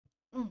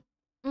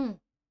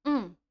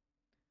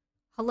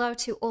Hello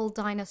to all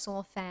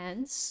dinosaur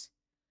fans.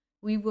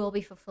 We will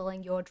be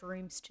fulfilling your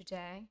dreams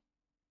today.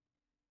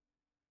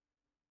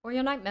 Or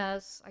your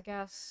nightmares, I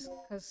guess.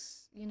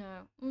 Because, you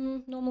know,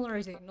 normal or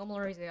easy. Normal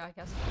or easy, I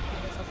guess.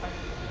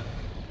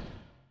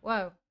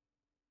 Whoa.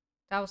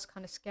 That was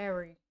kind of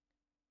scary.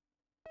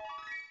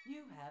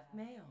 You have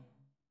mail.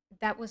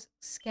 That was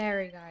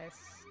scary, guys.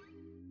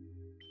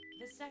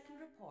 The second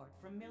report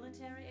from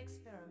Military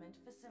Experiment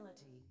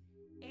Facility.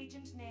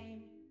 Agent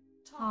name,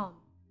 Tom.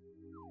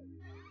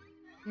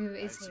 Who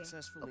is I've he?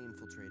 successfully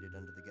infiltrated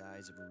under the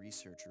guise of a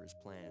researcher as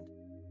planned.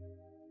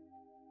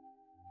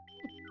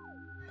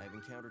 I've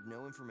encountered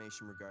no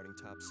information regarding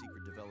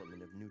top-secret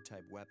development of new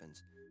type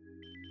weapons,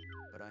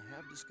 but I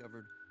have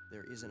discovered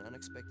there is an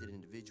unexpected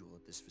individual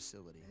at this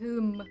facility.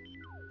 Whom?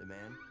 The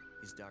man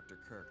is Dr.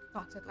 Kirk,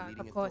 Dr. the Kirk,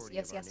 leading of course. authority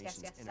Yes, of our yes, yes,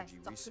 nation's yes, energy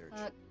yes. research.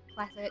 Dr. Kirk,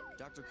 classic.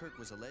 Dr. Kirk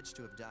was alleged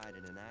to have died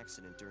in an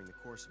accident during the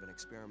course of an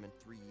experiment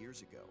 3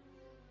 years ago.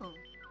 Oh.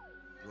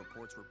 The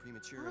reports were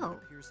premature, and it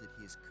appears that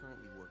he is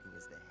currently working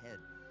as the head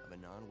of a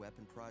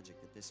non-weapon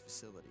project at this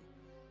facility.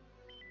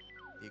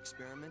 The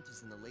experiment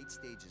is in the late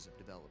stages of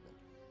development.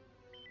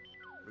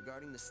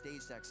 Regarding the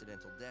staged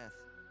accidental death,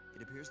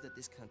 it appears that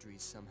this country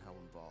is somehow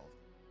involved,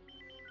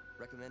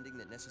 recommending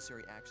that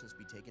necessary actions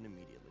be taken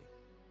immediately.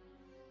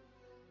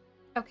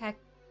 Okay.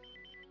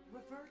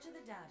 Refer to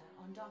the data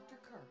on Dr.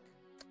 Kirk.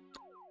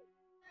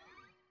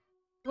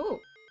 Ooh.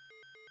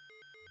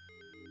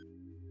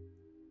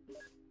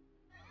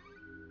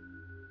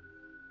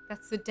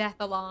 That's the death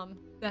alarm.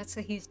 That's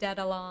a he's dead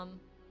alarm.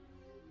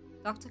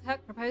 Dr.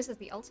 Kirk proposes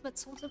the ultimate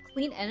source of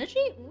clean energy?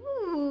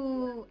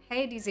 Ooh.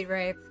 Hey, DZ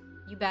Wraith.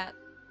 You bet.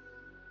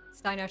 It's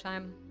Dino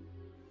time.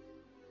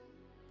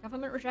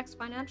 Government rejects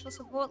financial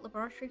support.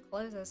 Laboratory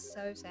closes.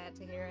 So sad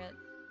to hear it.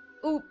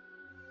 Ooh.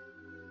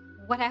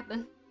 What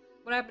happened?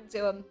 What happened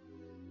to him?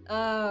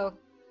 Oh.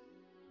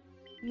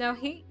 No,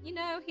 he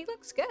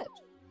looks good.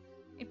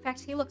 In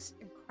fact, he looks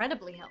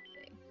incredibly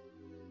healthy.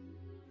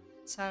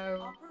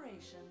 So...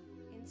 Operation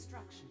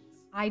instructions.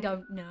 I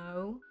don't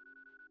know.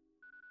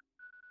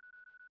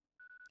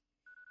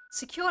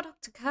 Secure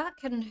Dr.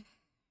 Kirk and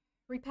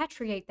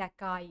repatriate that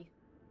guy.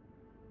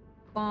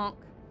 Bonk.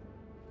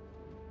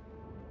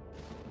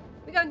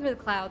 We're going through the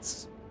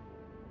clouds.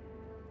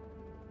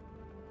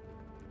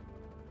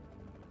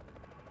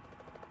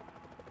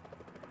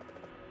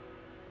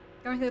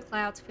 Going through the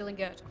clouds, feeling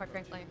good, quite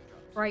frankly.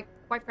 Right,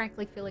 quite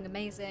frankly, feeling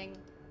amazing.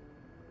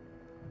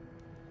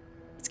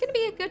 It's gonna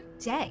be a good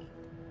day.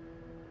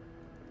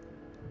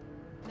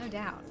 No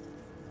doubt.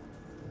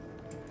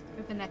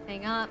 Open that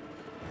thing up.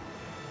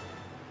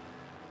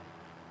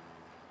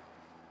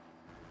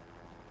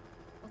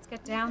 Let's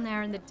get down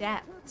there in the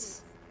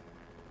depths.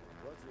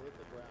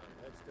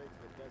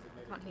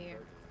 Can't hear.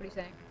 What are you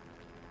saying?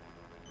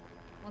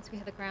 Once we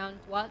hit the ground,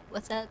 what?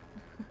 What's that?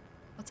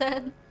 What's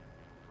that?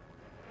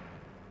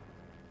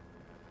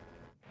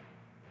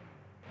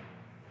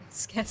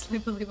 Scarcely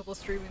believable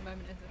streaming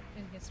moment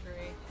in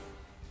history.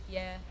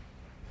 Yeah.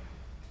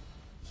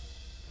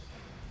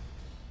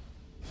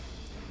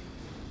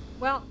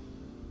 Well,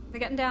 they're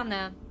getting down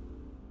there.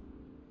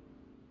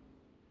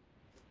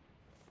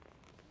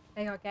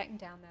 They are getting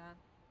down there.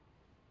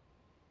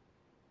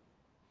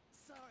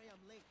 Sorry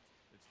I'm late.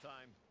 It's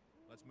time.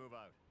 Let's move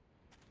out.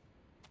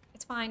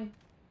 It's fine.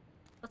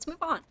 Let's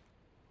move on.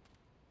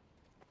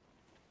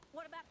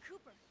 What about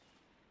Cooper?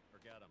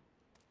 Forget him.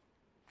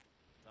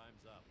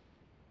 Time's up.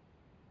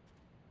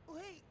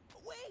 Wait!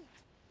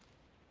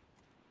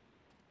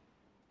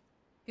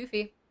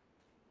 Goofy.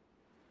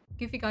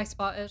 Goofy guy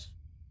spotted.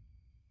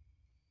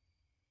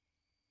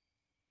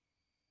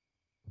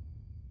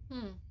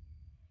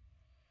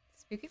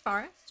 Spooky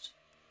forest.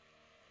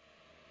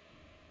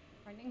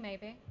 Frightening,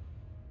 maybe.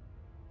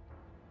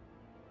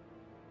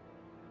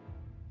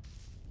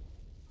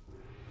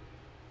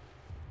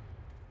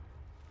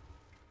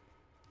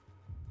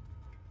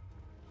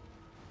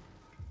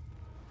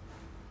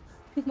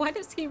 Why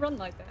does he run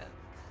like that?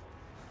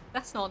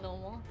 That's not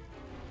normal.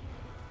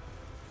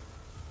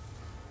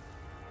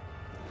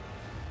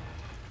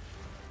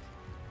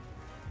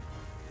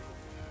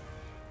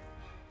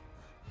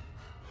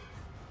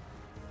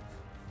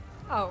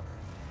 Oh.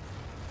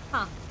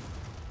 Huh.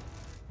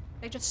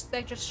 They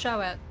just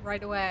show it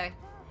right away.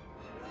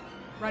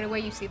 Right away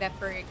you see that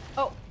freak.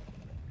 Oh!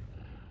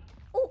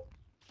 Ooh!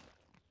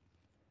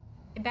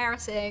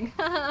 Embarrassing.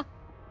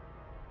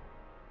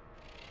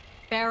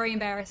 Very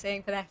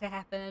embarrassing for that to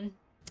happen.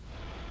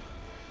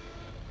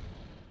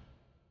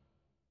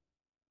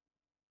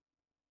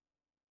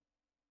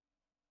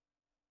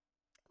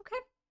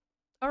 Okay.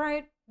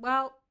 Alright,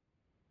 well...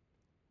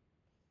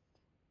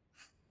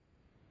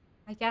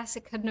 I guess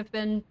it couldn't have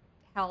been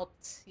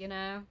helped, you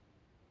know?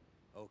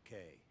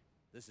 Okay,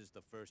 this is the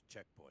first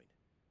checkpoint.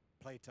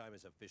 Playtime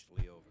is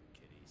officially over,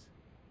 kiddies.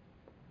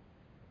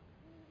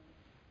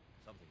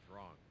 Something's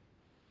wrong.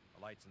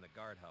 The lights in the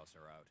guardhouse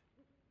are out.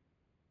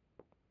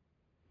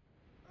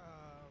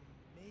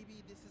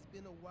 Maybe this has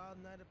been a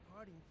wild night of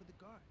partying for the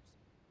guards.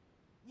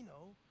 You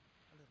know,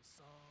 a little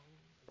song,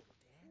 a little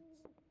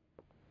dance.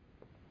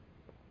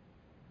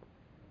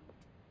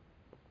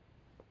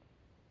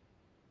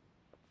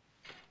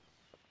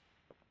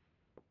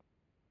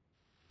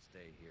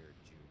 stay here,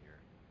 Junior.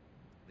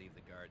 Leave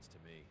the guards to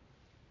me.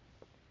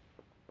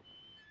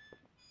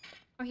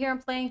 Oh, here I'm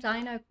playing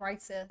Dino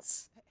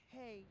Crisis.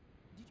 Hey,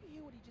 did you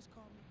hear what he just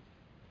called me?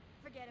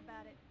 Forget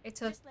about it.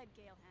 It's a Just let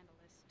Gale handle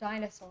this.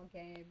 dinosaur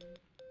game.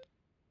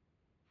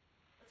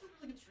 That's a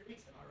really good streaming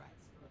set. All right,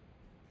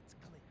 it's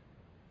clear.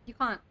 You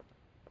can't.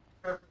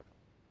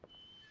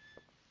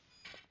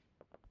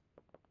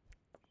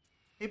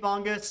 Hey,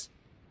 Bongus.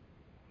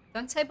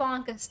 Don't say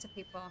bongus to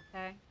people,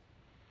 okay?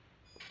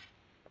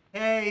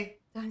 Hey.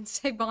 Don't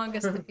say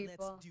bongus to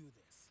people. Let's do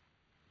this.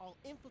 I'll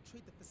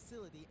infiltrate the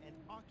facility and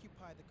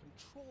occupy the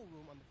control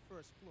room on the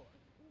first floor.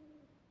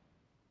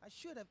 I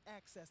should have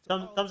access to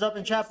all Thumbs the up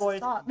in chat, boys.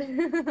 Stop.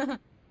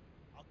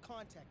 I'll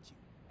contact you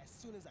as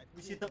soon as I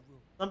You see clear the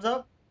room. thumbs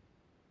up?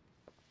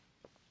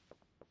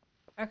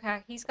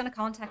 Okay, he's gonna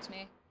contact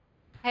me.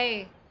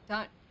 Hey,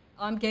 don't.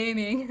 I'm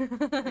gaming.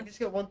 Can you just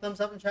get one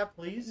thumbs up in chat,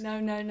 please? No,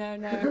 no, no,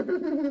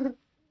 no.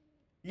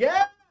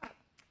 Yeah!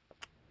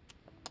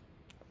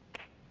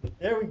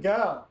 There we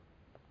go.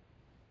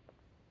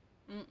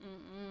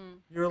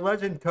 You're a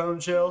legend, Cone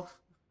Chill.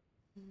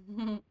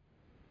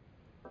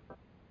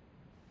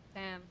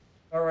 Damn.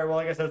 Alright, well,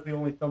 I guess that's the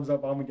only thumbs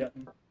up I'm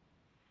getting.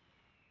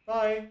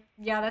 Bye.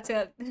 Yeah, that's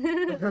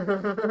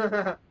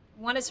it.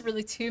 One is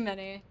really too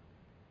many.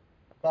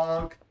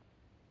 Bonk.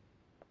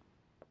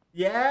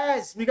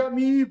 Yes! We got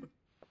Meeb!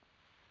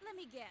 Let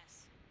me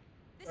guess.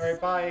 This Alright, is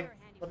bye. your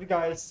Love you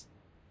guys.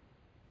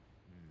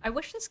 I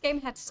wish this game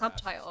had Perhaps it's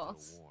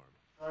subtitles. still warm.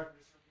 Sorry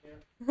for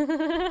disturbing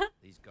you.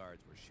 These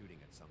guards were shooting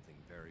at something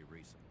very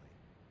recently.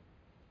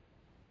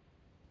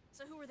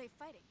 So who were they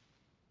fighting?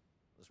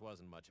 This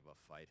wasn't much of a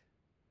fight.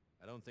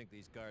 I don't think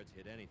these guards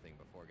hit anything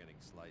before getting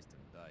sliced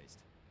and diced.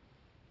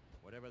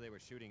 Whatever they were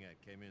shooting at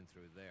came in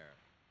through there,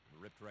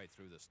 and ripped right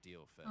through the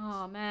steel fence.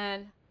 Oh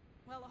man,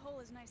 Well, the hole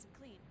is nice and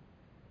clean.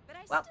 But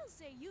I Well- still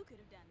say you could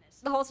have done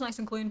this. the hole's nice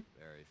and clean.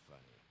 Very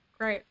funny.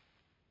 Great.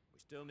 We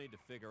still need to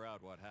figure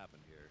out what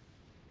happened here.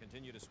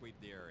 Continue to sweep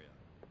the area.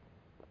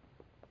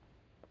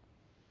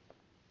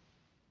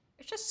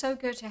 It's just so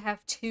good to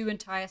have two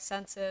entire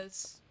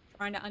senses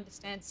trying to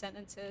understand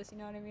sentences, you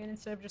know what I mean,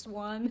 instead of just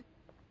one.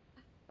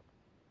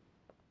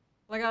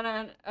 Like, I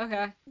don't...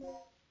 Okay.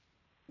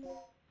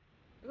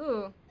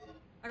 Ooh.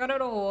 I got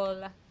it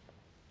all.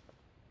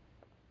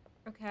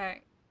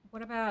 Okay.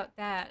 What about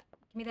that?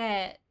 Give me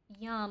that.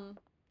 Yum.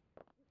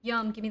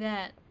 Yum, give me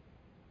that.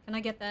 Can I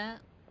get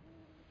that?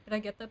 Could I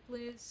get that,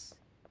 please?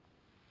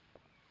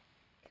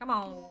 Come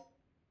on.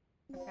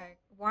 Okay.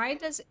 Why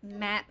does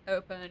map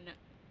open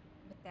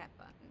with that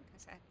button?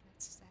 Because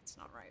that's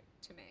not right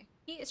to me.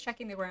 He is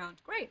checking the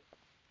ground. Great.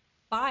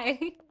 Bye.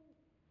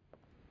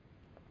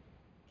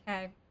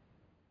 Okay.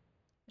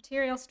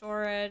 Material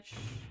storage.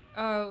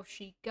 Oh,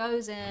 she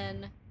goes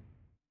in.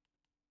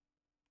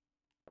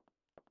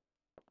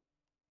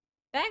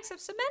 Bags of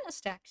cement are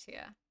stacked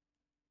here.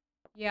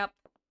 Yep,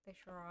 they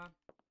sure are.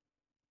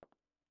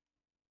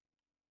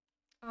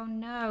 Oh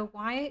no,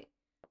 why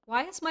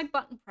is my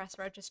button press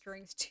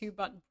registering as 2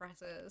 button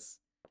presses?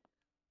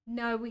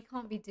 No, we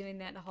can't be doing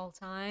that the whole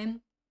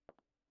time.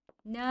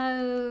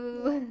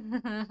 No.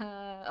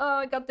 Oh,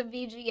 I got the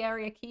VG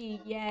area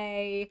key.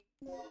 Yay.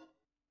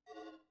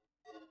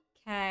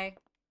 Okay.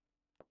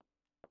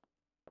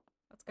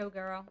 Let's go,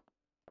 girl.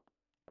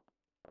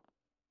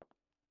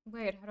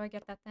 Wait, how do I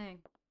get that thing?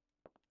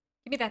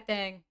 Give me that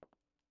thing.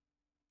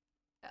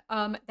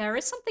 There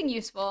is something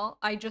useful.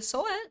 I just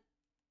saw it.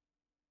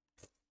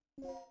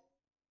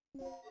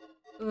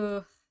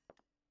 Ugh.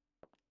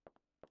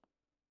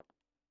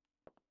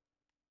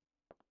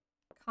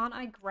 Can't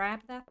I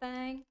grab that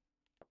thing?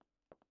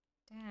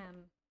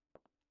 Damn.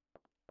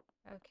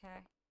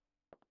 Okay.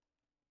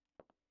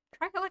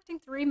 Try collecting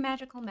 3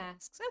 magical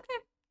masks. Okay.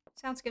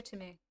 Sounds good to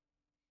me.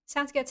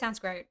 Sounds good, sounds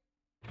great.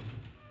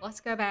 Let's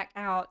go back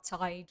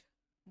outside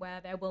where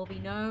there will be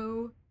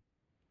no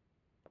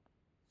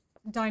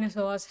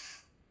dinosaurs.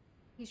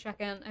 He's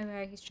checking.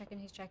 Okay, he's checking,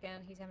 he's checking.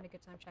 He's having a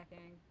good time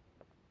checking.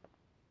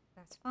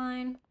 That's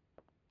fine.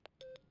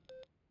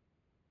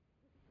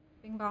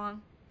 Bing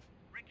bong.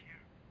 Rick here.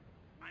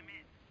 I'm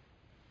in.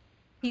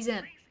 He's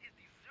in. Place is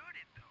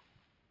deserted though.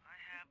 I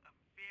have a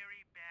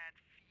very bad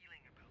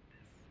feeling about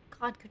this.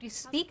 God, could you How's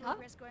speak the up?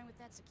 progress going with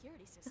that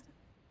security system?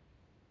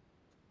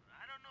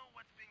 I don't know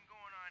what's been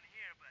going on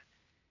here, but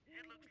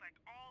it looks like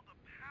all the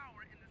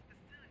power in this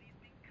facility is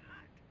being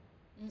cut.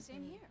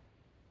 Same here.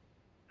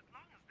 As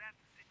long as that's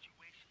the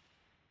situation,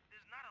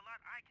 there's not a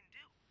lot I can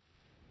do.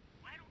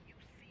 Why don't you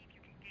see if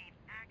you can gain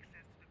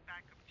access to the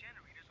backup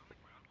generators on the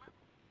ground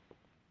level?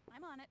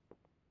 I'm on it.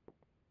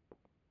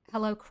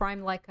 Hello,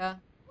 Crime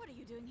Leica. What are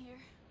you doing here?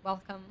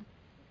 Welcome.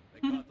 They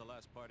caught the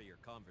last part of your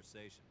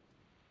conversation.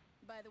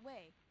 By the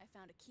way, I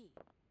found a key.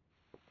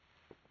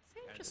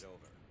 Seems Hand just it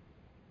over.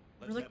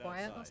 Let's really head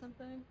quiet or outside.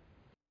 something.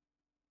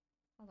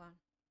 Hold on.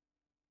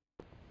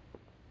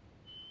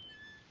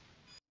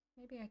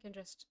 Maybe I can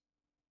just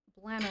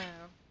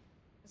blammo.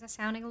 Is that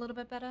sounding a little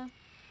bit better?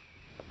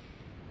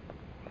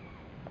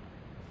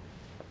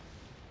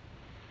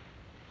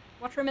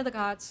 Watch Room of the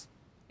Gods.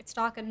 It's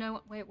dark and no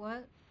one. Wait,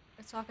 what?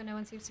 It's dark and no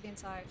one seems to be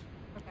inside.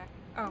 Okay.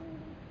 Oh.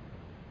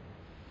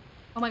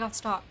 Oh my god,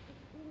 stop.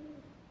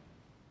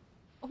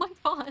 Oh my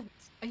god.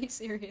 Are you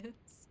serious?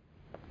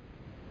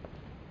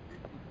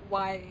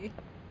 Why?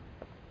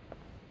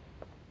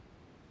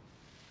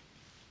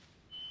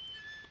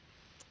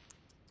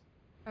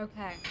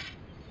 Okay.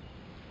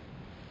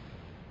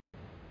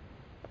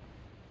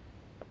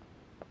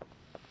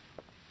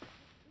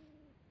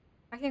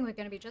 I think we're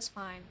gonna be just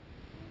fine.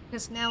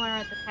 Because now we're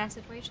at the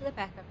passageway to the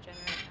backup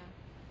generator.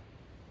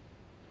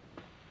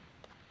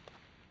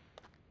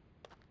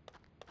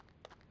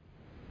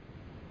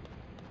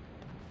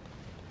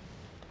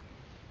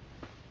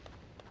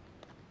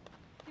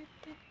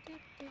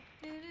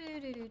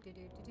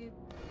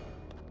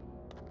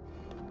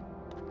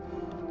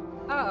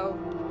 Uh-oh.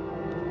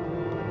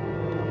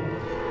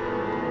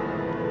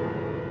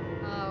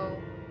 Oh.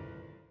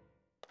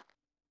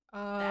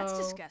 Oh. That's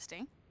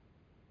disgusting.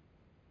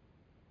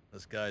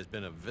 This guy's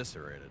been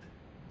eviscerated.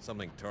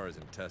 Something tore his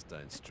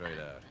intestines straight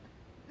out.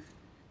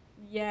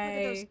 Look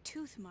at those Yay.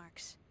 tooth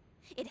marks.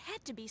 It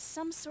had to be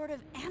some sort of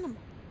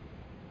animal.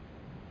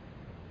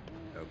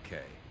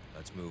 Okay,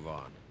 let's move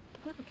on.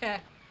 Okay.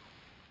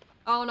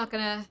 Oh, I'm not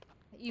gonna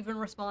even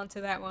respond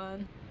to that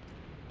one.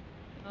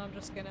 I'm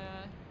just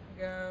gonna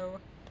go.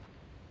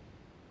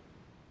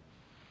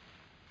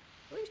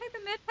 Will you take the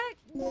med pack?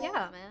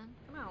 Yeah, man.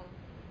 Come on.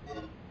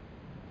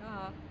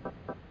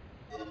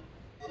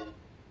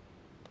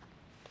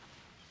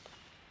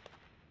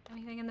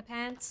 Anything in the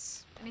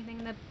pants? Anything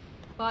in the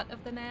butt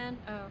of the man?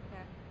 Oh,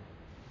 okay.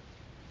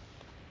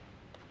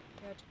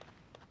 Good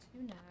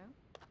to know.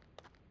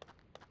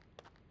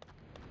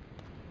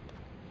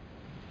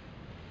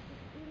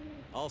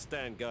 I'll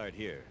stand guard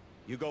here.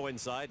 You go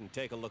inside and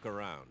take a look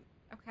around.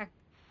 Okay.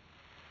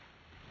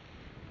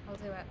 I'll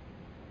do it. Hold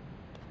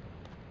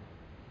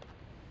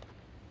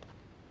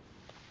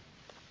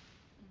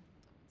on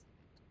 1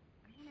 second.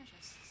 I wanna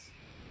just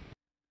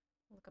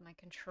look at my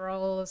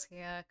controls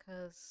here,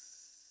 cause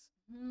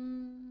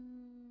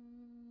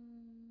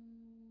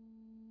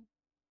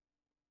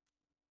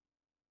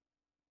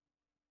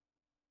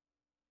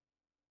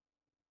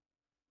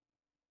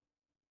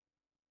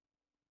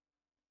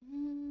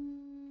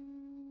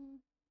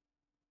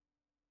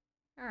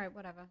alright,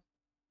 whatever.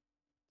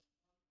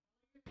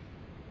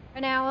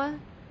 An hour?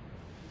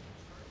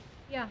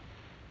 Yeah.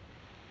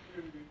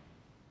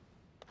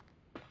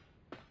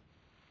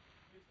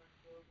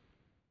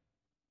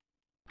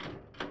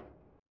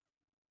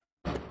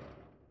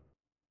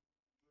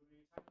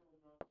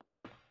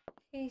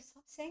 Hey,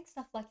 stop saying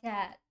stuff like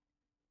that.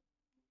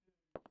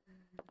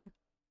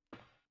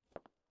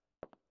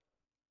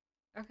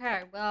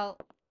 Okay, well,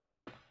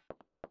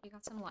 you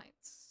got some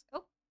lights.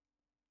 Oh.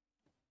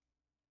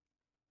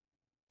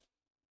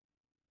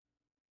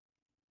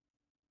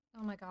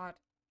 Oh my god.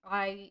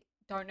 I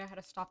don't know how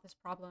to stop this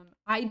problem.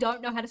 I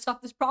don't know how to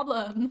stop this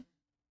problem.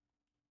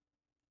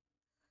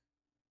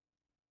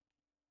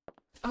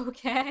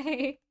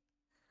 Okay.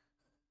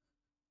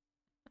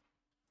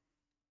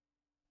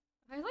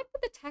 I like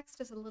that the text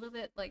is a little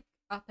bit, like,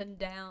 up and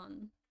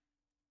down.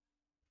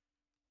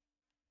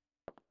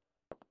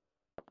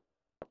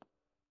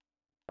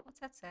 What's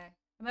that say?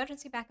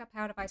 Emergency backup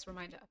power device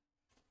reminder.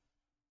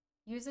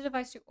 Use the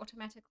device to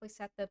automatically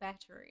set the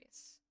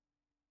batteries.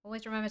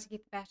 Always remember to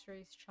keep the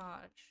batteries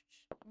charged.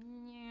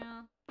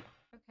 Yeah.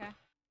 Okay.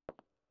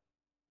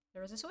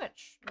 There is a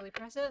switch. Will we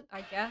press it?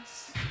 I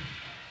guess.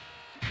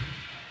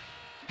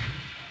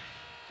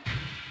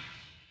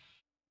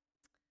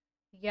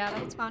 Yeah,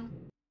 that was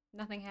fun.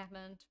 Nothing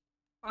happened.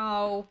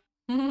 Oh.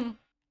 3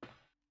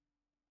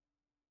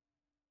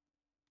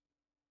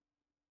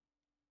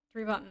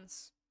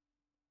 buttons.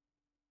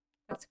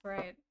 That's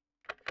great.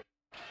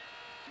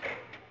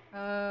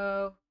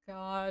 Oh,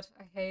 God.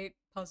 I hate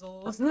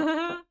puzzles.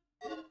 I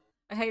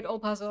hate all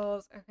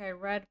puzzles. Okay,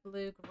 red,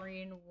 blue,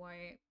 green,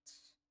 white.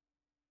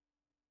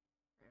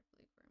 Red,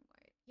 blue, green,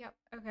 white. Yep,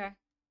 okay.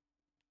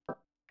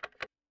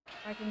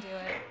 I can do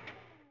it.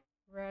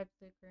 Red,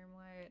 blue, green,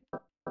 white.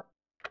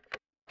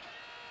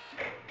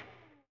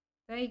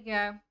 There you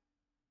go.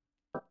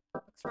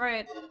 Looks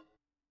right.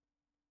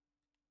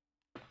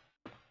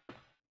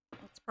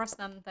 Let's press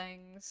them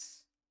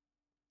things.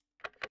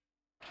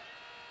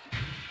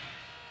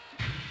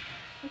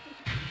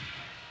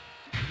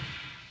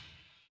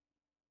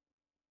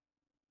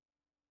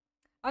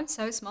 I'm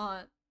so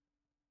smart.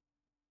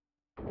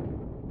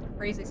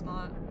 Crazy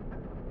smart.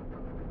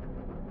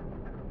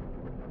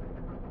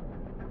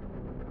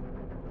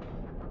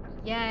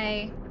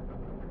 Yay.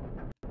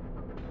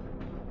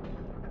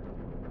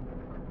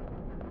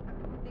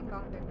 Bing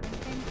bong bing bing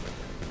bing.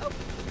 Oh.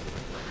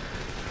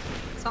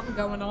 Something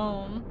going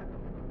on.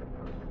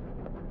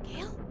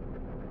 Gale?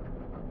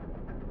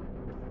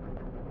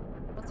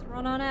 Let's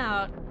run on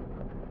out.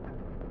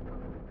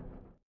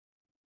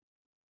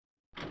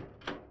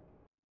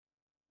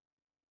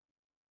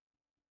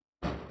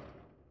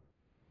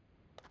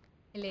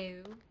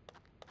 Hello.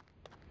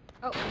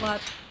 Oh,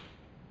 blood.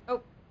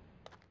 Oh.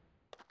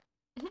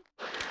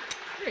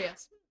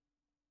 Curious.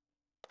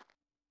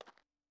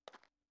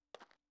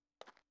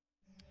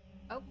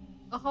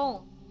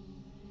 hole.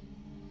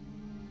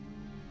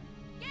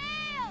 Gale!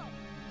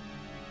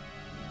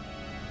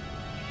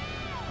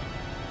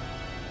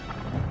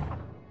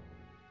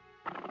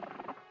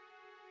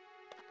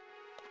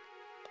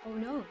 Oh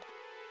no.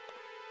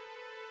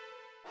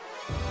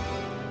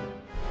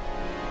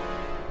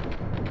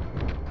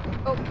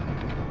 Oh.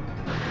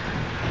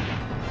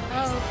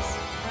 Oh.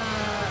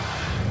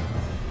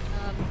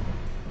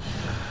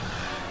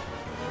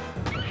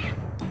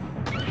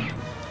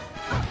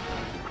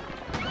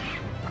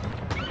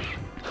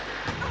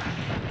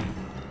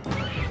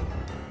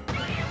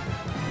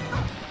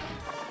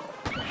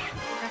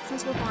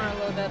 Jackson's with more a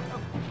little bit.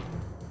 Oh.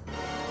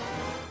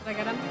 Did I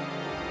get him?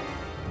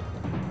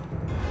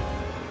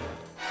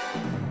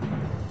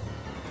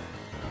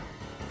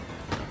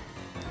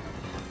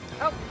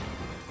 Oh!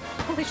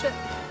 Holy shit.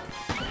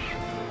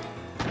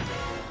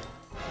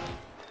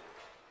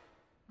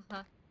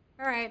 Uh-huh.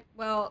 Alright,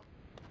 well...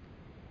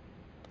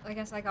 I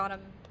guess I got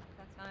him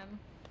that time.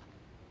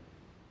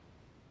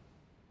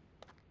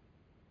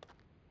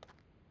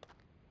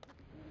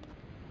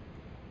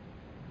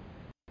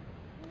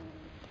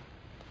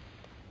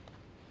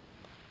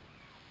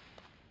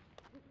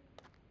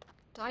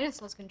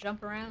 Dinosaurs can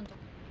jump around.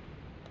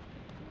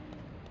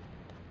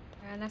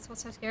 And that's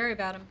what's so scary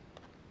about him.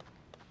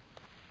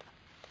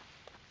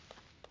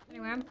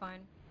 Anyway, I'm fine.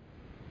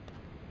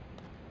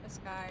 This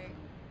guy,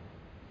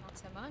 not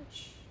so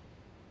much.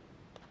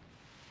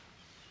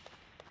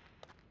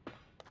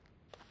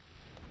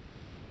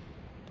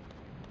 Damn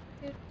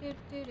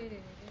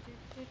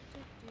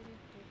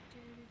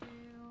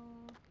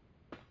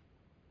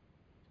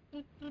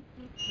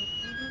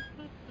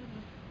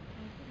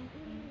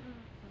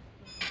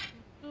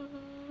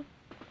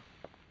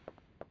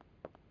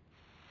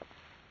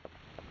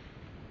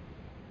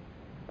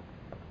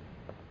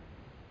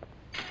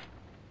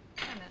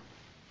it.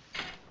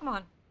 Come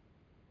on.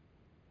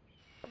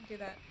 Don't do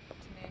that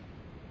to me.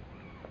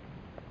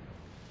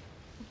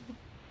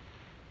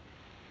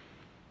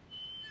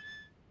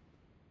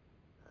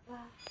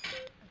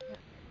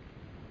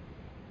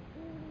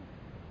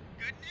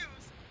 Good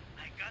news.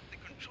 I got the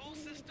control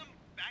system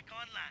back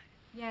online.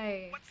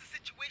 Yay. What's the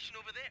situation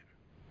over there?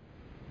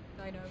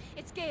 Dino.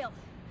 It's Gale.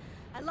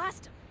 I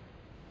lost him.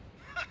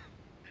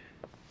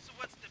 So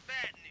what's the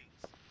bad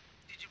news?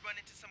 Did you run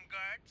into some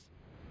guards?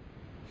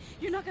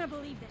 You're not gonna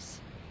believe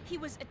this. He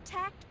was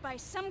attacked by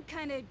some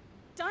kind of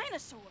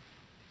dinosaur.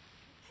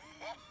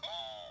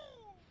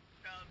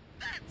 Now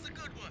that's a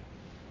good one.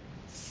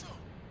 So,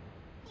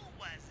 who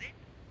was it?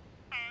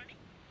 Arnie?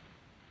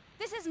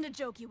 This isn't a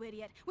joke, you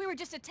idiot. We were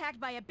just attacked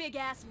by a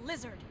big-ass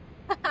lizard.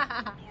 For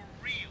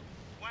real?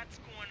 What's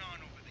going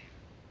on over there?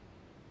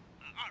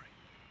 Alright.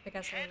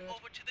 Because Head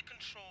over to the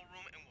control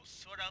room and we'll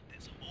sort out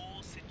this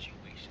whole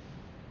situation.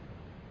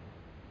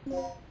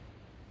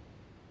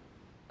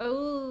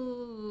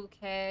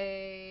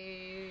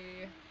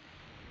 Okay.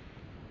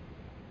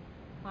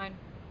 Fine.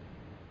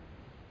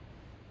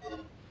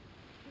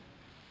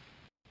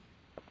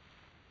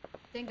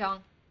 Ding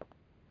dong.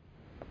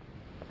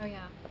 Oh yeah.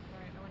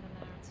 Alright, I went in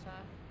there and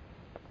stuff.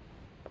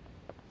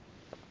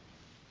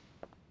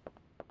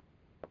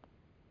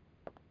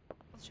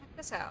 Let's check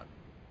this out.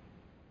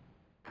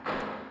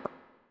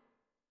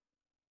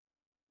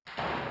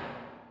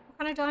 What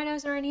kind of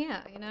dinos are in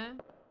here, you know?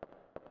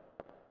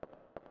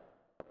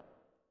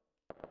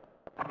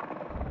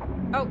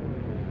 Oh!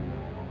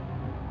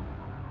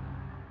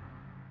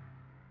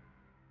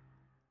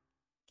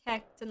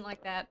 Okay, didn't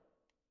like that.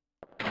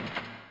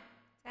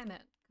 Damn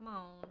it. Come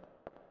on.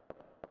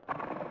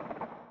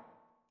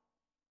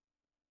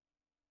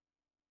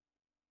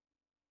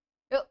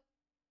 Oh!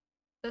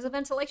 There's a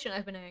ventilation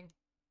opening.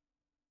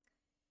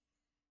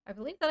 I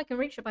believe that I can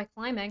reach it by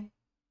climbing.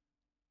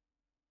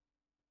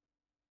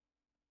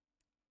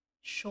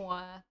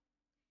 Sure.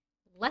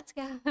 Let's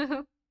go.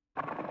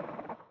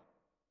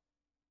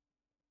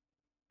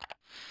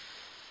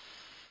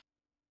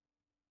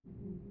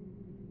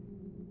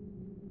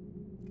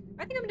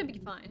 I think I'm gonna be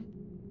fine.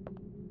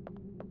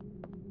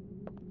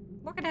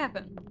 What could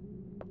happen?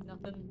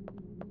 Nothing.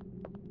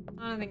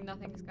 I don't think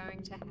nothing's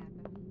going to happen.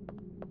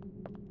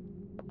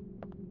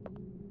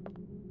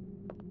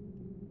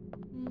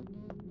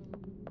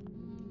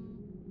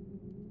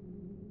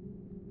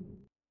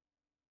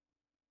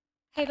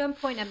 Hey, don't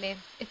point at me.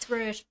 It's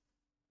rude.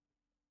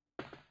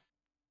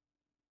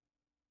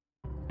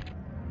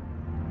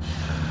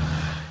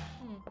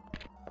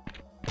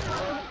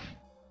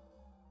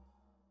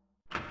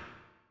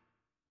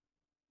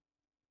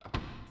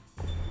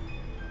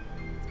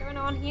 What's going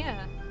on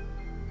here?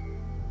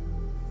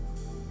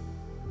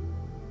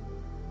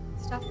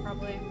 Stuff,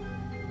 probably.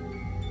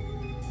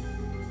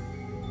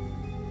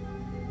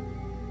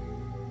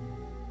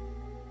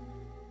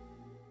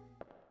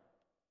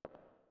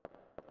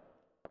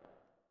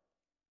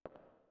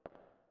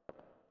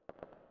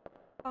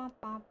 Bum,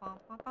 bum, bum,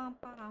 bum, bum,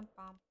 ba-dum,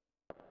 bum.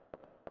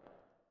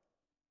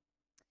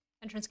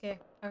 Entrance key.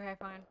 Okay,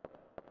 fine.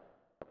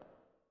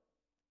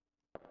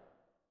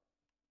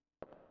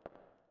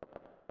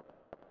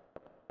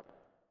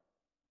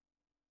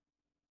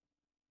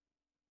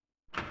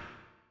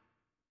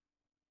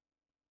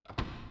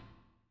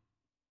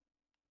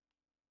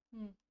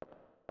 Hmm.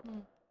 Hmm.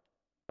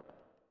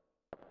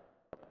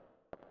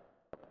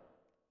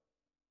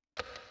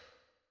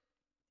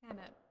 Damn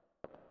it.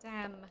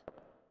 Damn.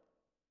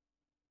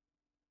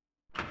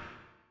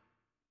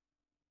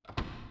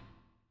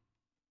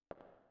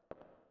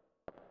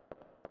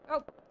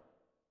 Oh!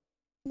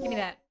 Give me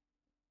that.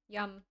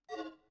 Yum.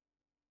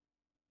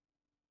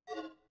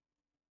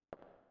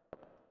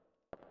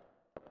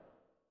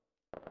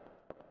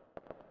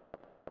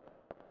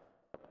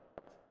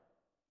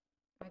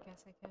 I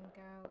guess I can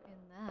go in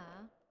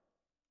there.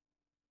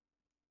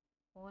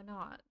 Or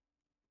not.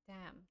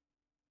 Damn.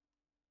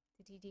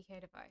 The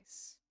DDK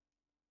device.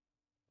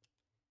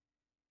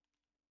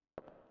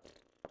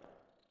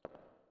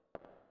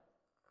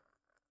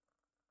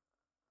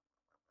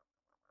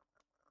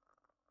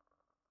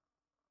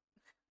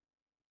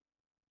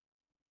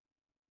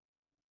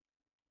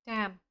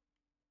 Damn.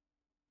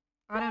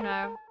 I don't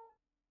know.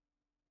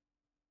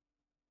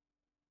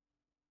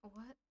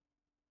 What?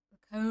 The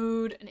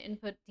code and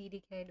input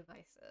DDK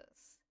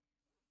devices.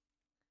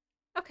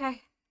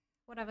 Okay.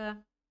 Whatever.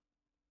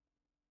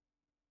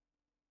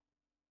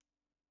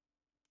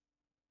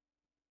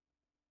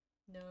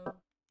 No.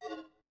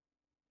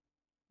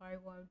 I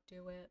won't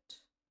do it.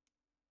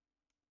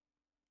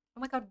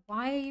 Oh my god,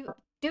 why are you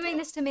doing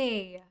this to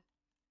me?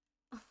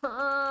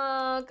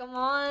 Oh, come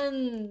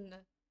on.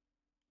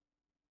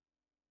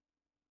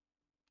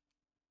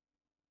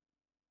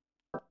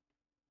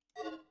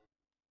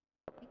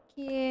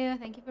 Thank you.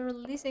 Thank you for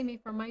releasing me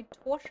from my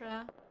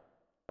torture.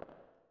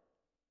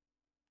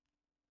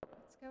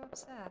 Let's go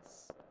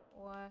obsess.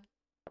 Or...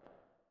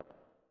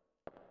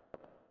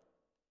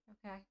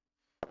 Okay.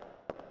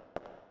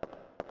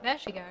 There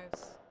she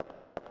goes.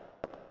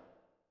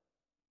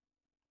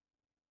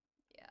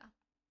 Yeah,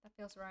 that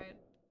feels right.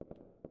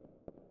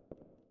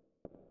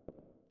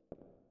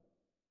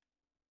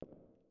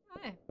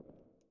 Hi.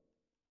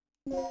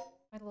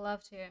 I'd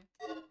love to.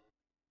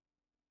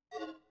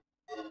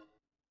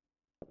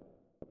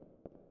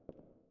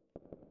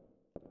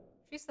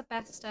 She's the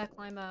best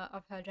climber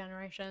of her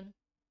generation.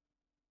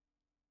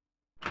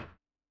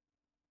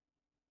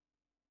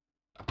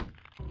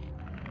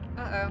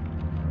 Uh-oh.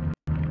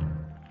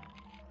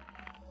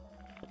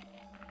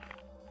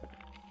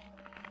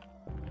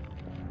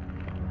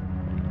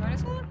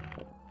 Dinosaur?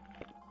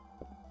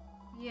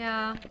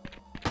 Yeah.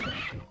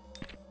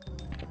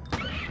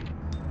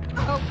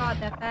 Oh god,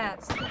 they're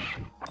fast.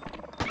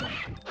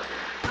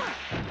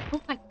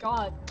 Oh my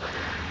god.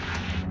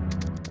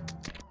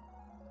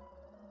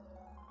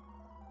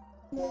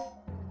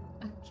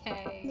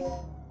 Okay.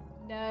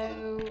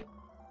 No.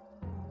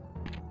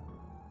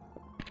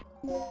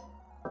 Ugh.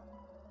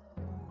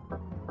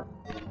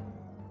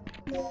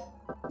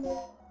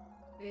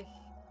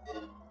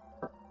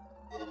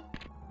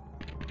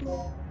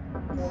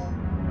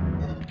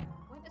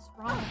 What is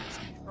wrong with this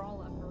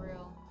controller, for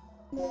real?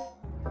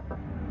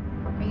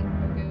 Wait,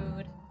 oh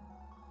good.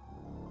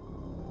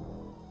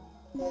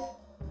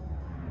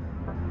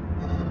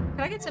 Can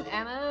I get some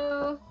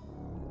ammo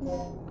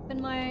up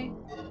in my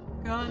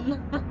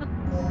gun?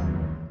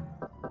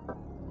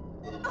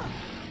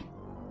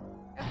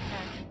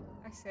 Okay,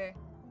 I see.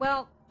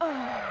 Well...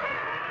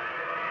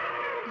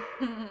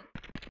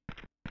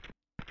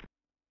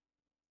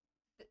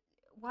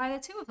 Why are there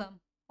two of them?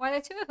 Why are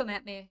there two of them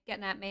at me,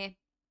 getting at me?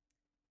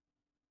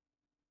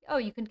 Oh,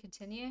 you can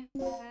continue?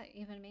 What does that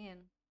even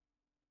mean?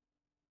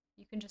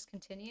 You can just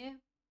continue?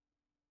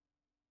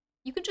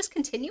 You can just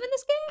continue in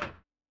this game?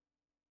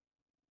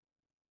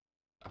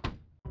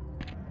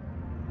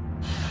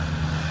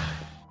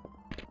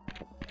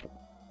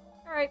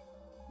 Alright,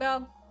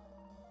 well,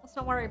 let's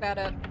not worry about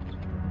it.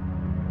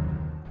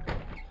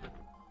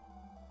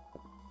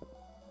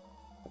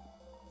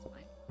 It's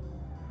fine.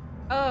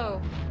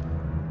 Oh.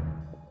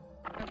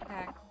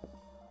 Okay.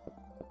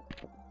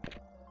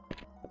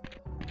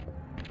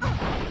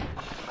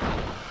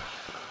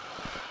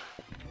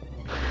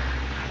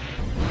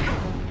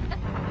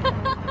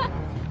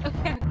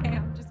 Okay,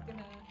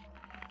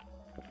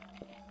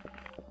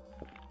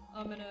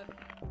 I'm gonna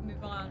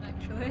move on,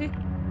 actually. I'm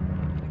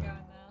gonna go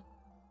in there.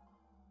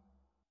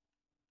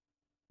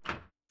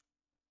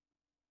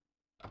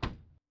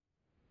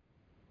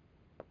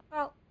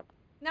 Well,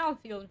 now I'm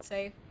feeling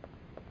safe.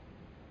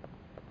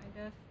 Kind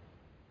of.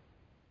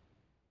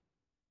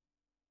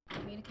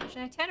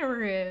 Communication antenna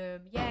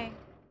room, yay.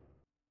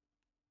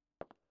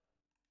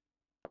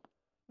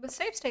 With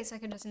save states, I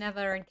can just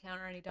never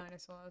encounter any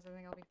dinosaurs. I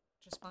think I'll be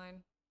just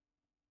fine.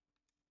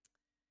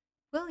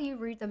 Will you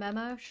read the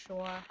memo?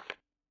 Sure.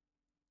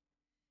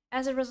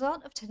 As a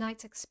result of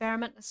tonight's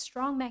experiment, a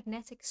strong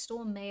magnetic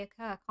storm may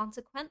occur.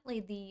 Consequently,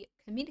 the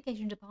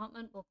communication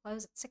department will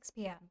close at 6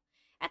 p.m.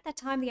 At that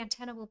time, the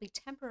antenna will be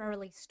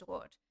temporarily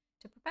stored.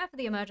 To prepare for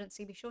the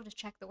emergency, be sure to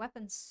check the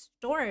weapons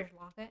storage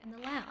locker in the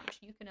lounge.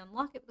 You can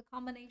unlock it with the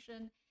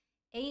combination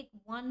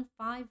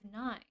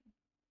 8159.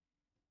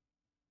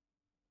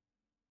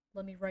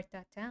 Let me write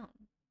that down.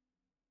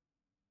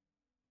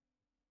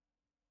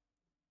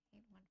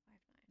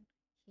 8159.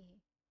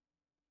 Key.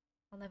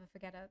 I'll never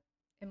forget it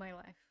in my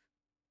life.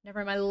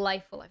 Never in my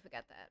life will I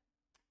forget that.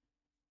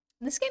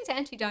 This game's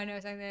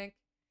anti-dinos, I think.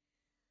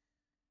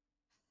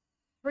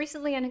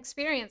 Recently,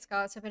 inexperienced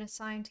guards have been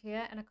assigned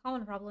here, and a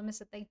common problem is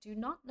that they do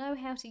not know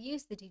how to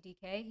use the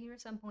DDK. Here are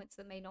some points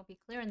that may not be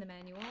clear in the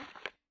manual.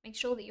 Make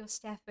sure that your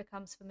staff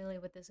becomes familiar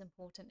with this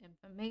important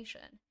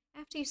information.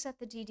 After you set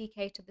the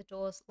DDK to the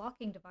door's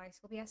locking device,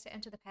 you'll be asked to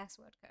enter the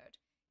password code.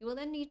 You will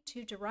then need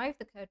to derive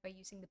the code by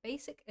using the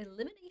basic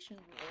elimination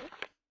rule.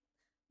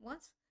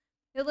 What?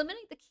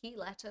 Eliminate the key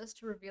letters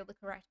to reveal the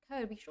correct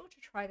code. Be sure to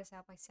try this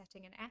out by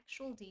setting an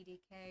actual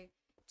DDK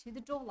to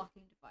the door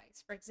locking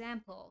device. For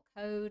example,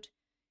 code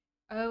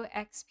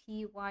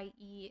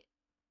OXPYEZN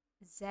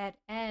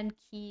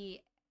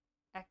key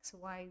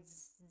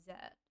XYZ.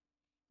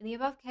 In the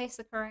above case,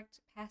 the correct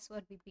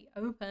password would be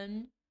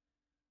open.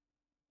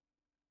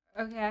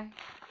 Okay.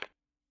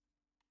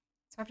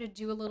 So I have to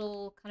do a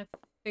little kind of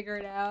figure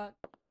it out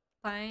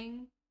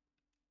thing.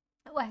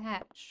 Oh, a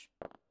hatch.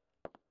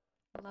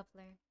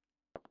 Lovely.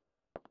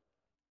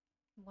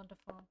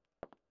 Wonderful.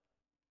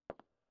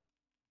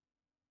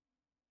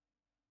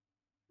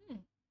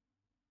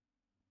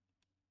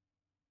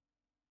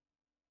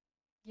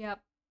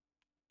 Yep.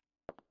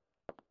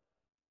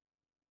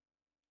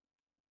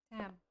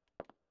 Damn.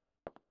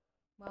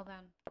 Well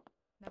then.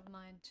 Never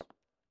mind.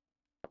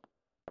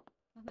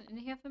 Nothing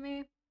in here for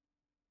me?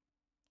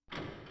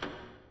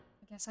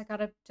 I guess I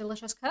got a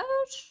delicious code?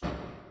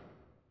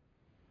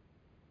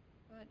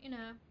 But, you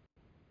know.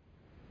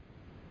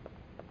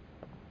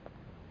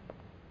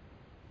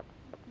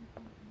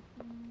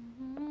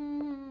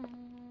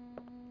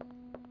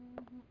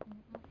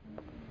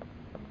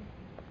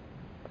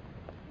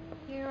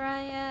 Here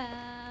I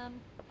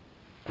am.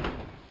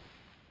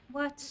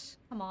 What?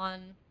 Come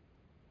on.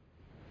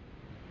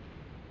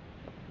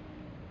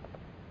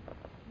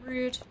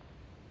 Rude.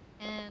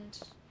 And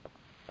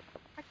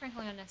quite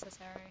frankly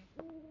unnecessary.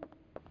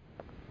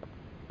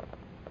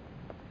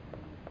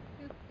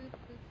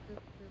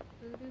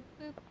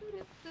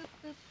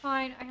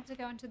 Fine, I have to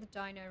go into the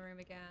dino room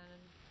again.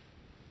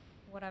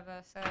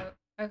 Whatever, so,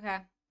 okay.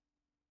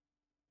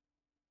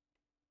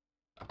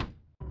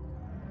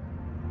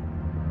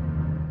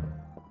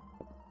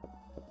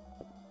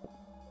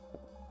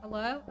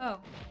 Hello? Oh.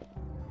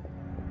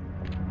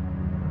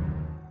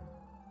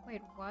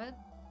 Wait, what?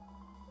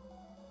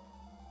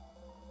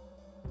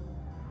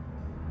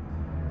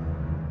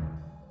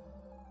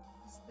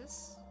 Is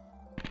this?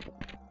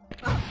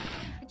 Oh,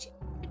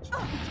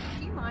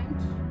 do you mind?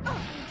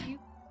 Do you?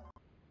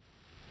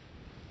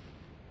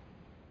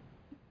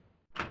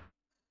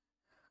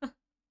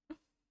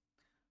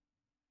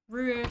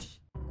 Rude.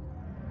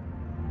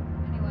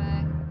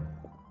 Anyway.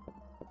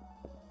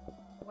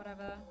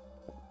 Whatever.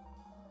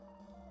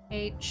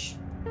 H.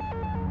 I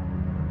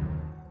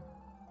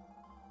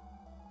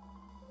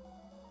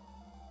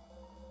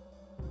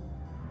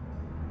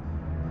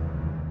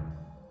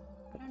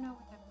don't know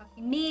what that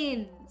fucking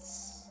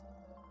means.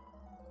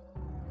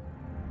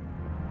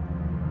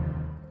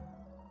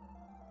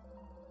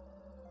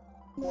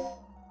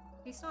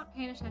 He's not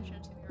paying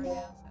attention to me right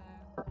now,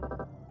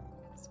 so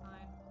it's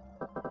fine.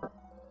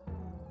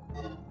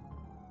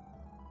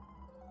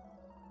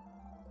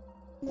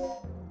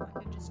 I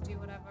can just do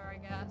whatever, I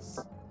guess.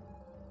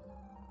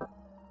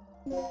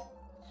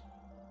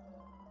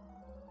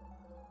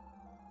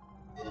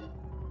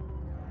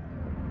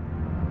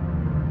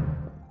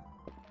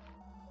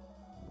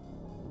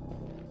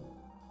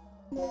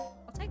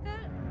 I'll take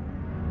that.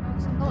 Oh,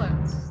 some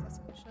bullets. That's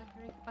actually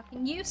pretty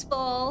fucking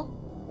useful.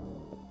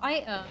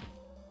 Item.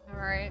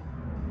 Alright.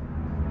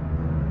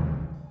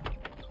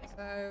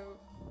 So...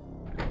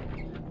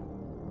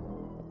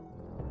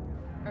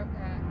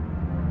 okay.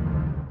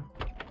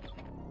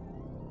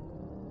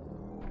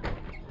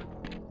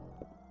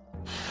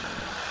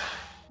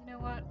 You know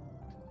what?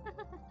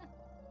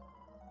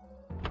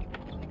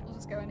 We'll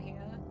just go in here.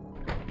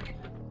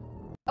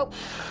 Oh!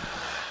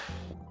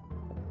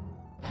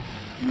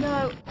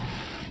 No!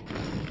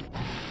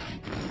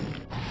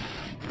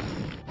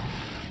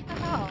 What the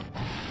hell?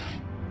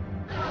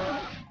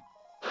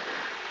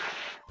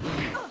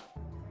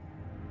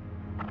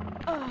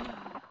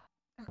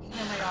 Okay,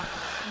 oh my god.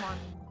 Come on.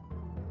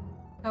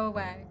 Go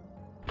away.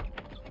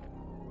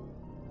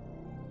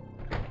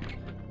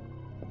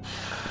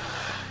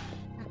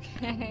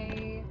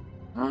 Okay.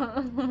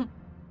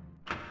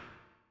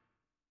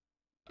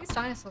 These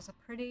dinosaurs are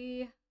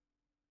pretty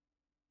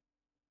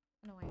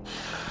annoying.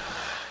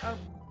 Oh.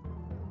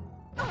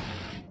 Okay.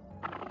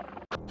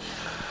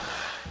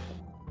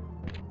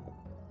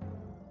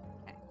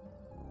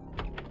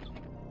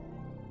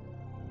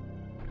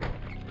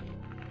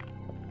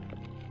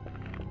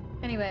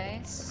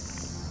 Anyways,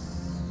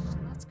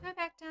 let's go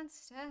back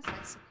downstairs,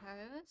 I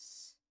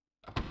suppose.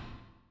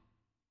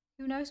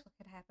 Who knows what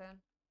could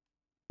happen?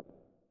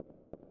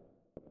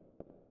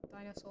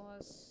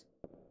 Dinosaurs.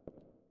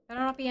 Better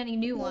not be any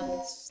new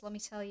ones, let me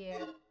tell you.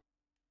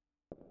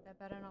 There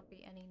better not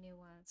be any new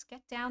ones.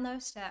 Get down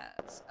those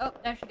stairs. Oh,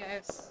 there she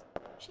goes.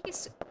 She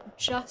is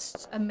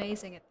just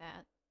amazing at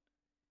that.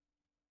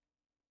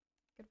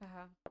 Good for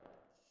her.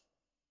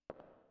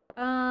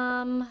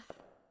 Okay.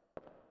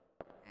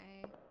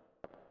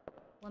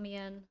 Let me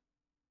in.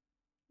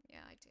 Yeah,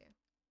 I do.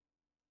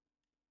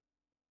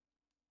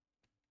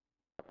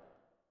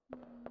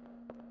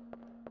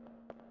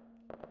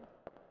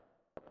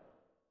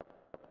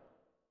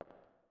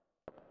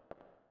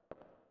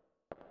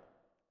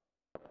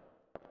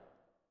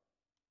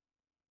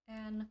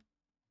 And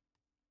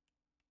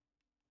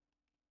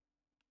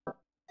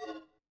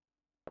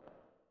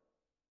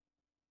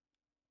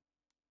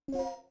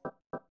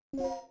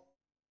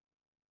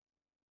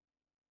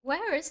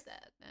where is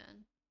that,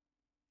 man?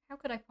 How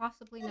could I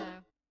possibly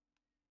know?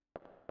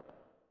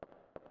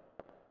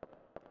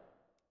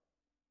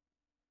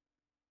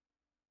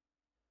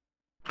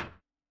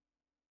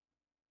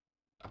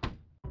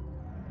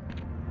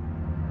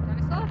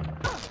 Dinosaur?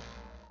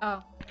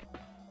 Oh,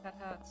 that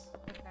hurts.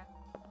 Okay.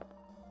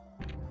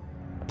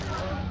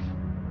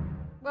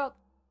 Well,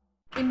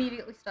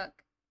 immediately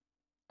stuck.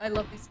 I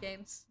love these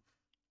games.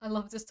 I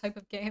love this type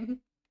of game.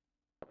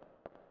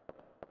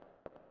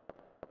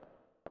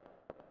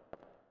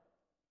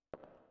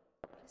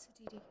 What is a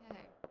DDK?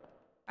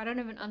 I don't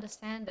even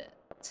understand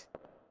it.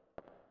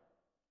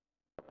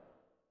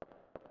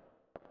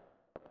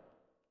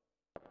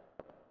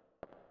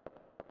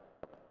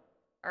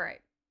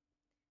 Alright.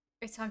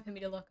 It's time for me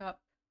to look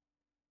up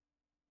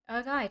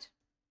a guide.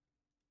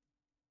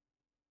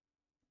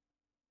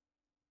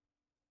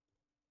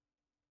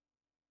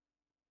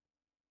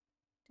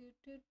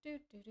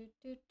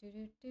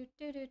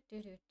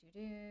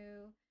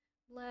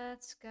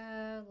 Let's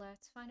go.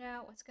 Let's find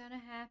out what's gonna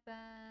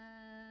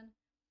happen.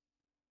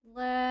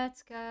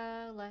 Let's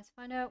go. Let's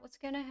find out what's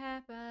gonna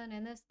happen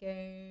in this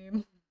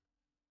game.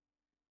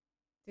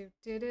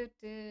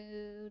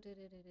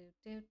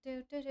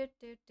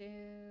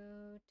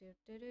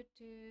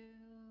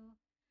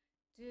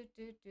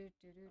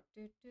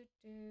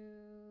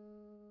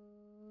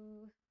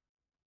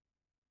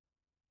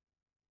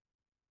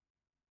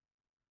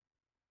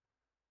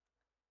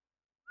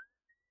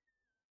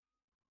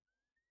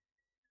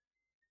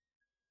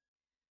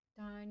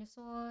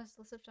 Dinosaurs,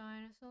 lots of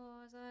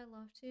dinosaurs. I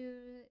love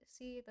to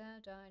see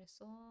the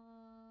dinosaurs.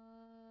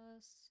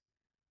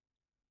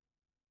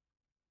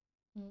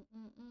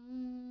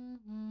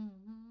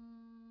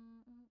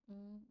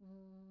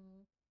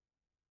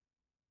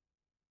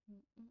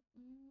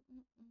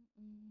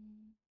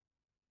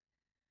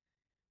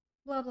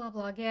 Blah blah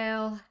blah.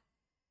 Gale,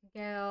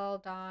 Gale,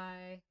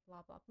 die.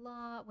 Blah blah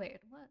blah. Wait,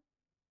 what?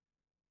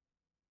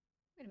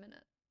 Wait a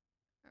minute.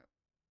 Oh.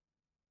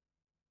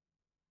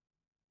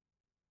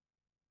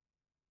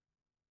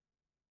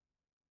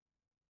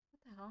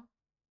 What the hell?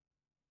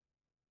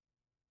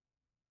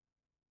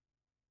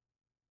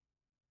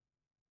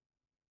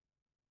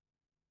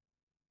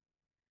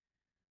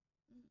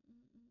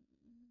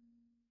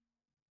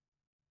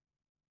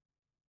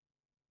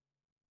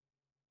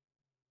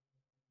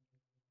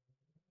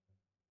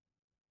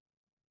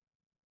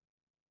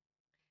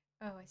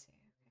 Oh, I see.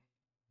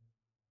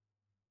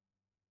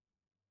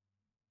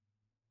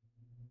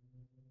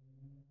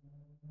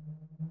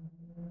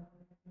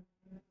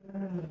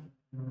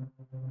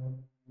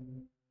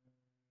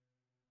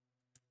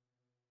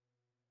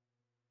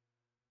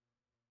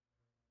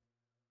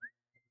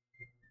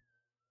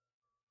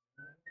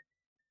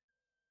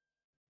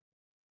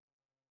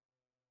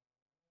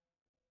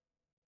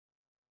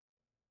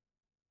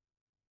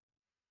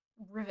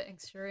 Riveting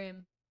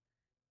stream.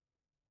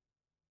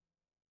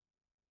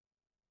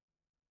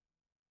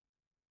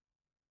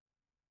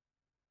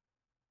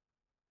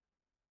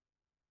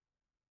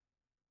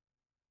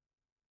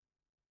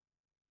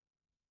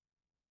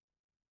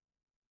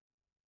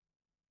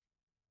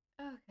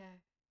 Okay.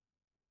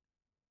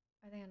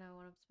 I think I know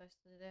what I'm supposed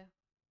to do.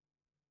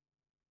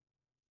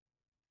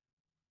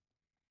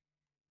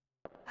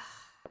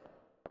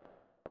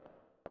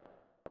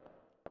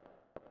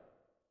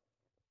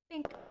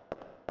 Think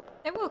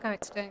they will go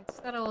extinct.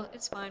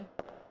 It's fine.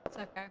 It's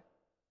okay.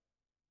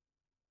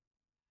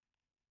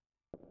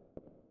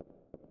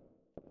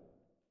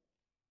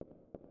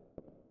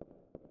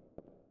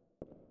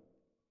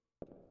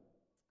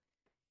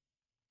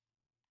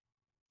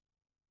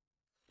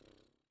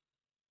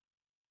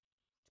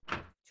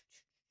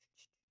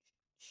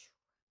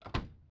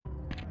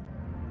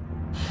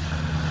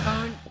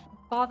 Don't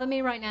bother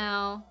me right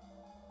now.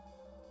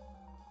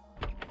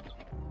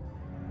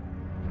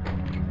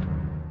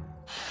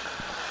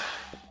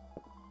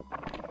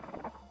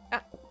 Oh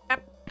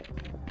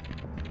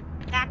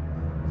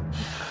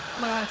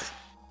my god.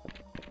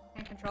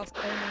 Hand controls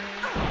killing me.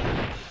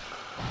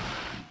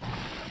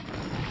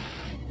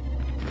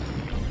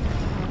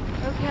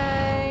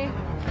 Okay.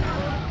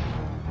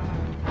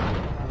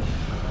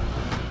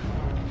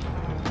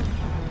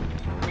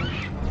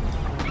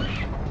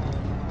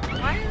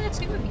 Why are there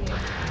two of you?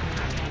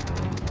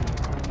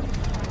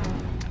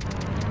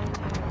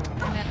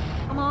 Damn it.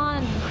 Come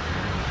on.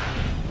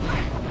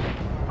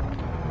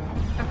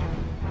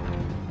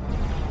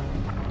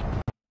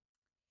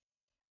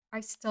 I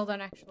still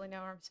don't actually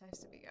know where I'm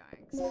supposed to be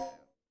going, so...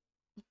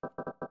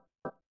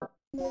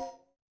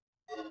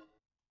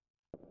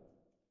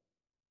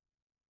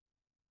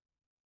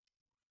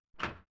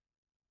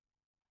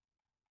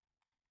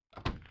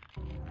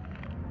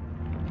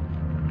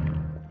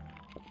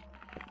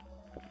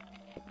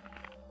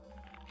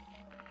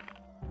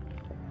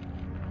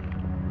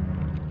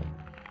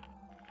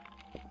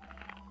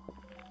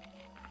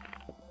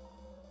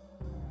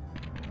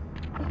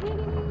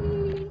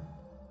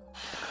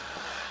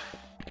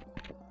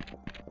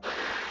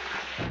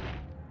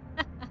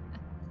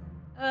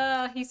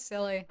 He's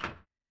silly.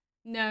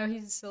 No,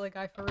 he's a silly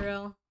guy for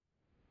real.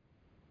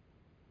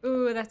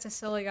 Ooh, that's a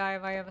silly guy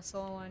if I ever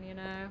saw one, you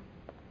know?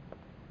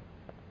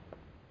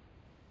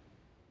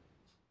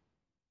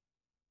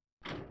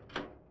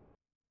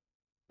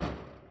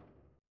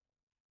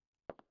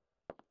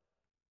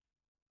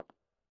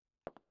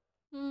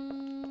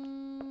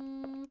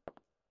 Hmm.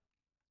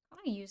 Can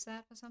I use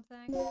that for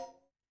something?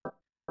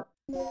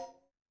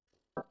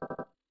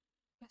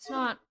 Guess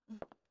not.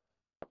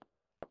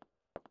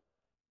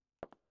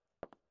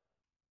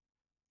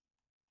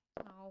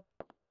 Oh.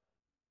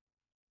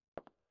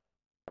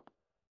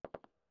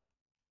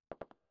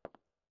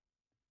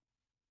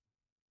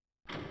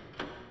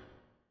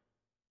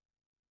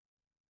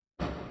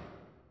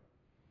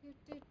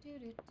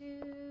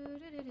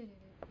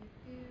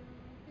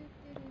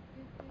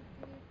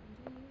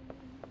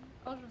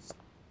 I'll just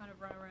kind of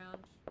run around.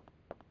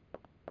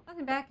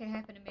 Nothing bad can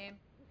happen to me.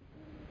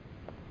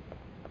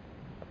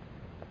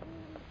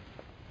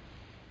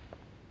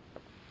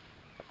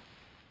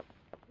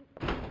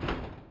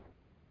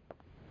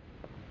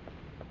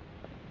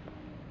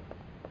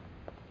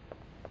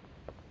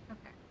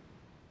 Okay.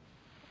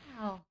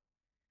 Wow.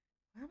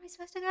 Where am I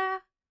supposed to go?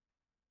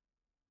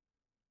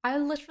 I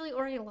literally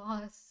already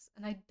lost,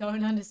 and I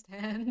don't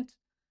understand.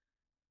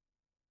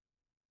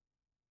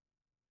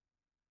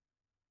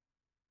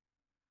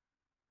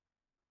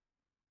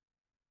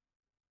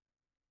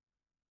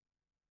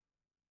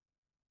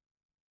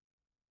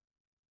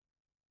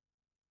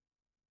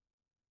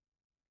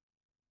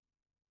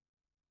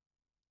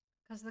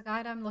 Because the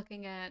guide I'm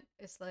looking at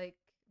is like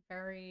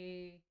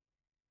very...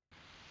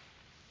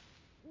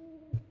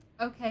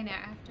 Okay, now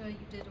after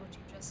you did what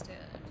you just did,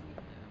 you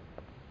know,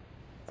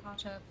 it's hard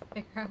to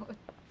figure out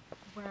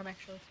where I'm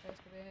actually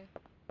supposed to be.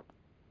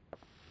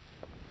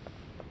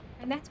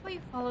 And that's why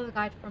you follow the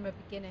guide from the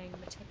beginning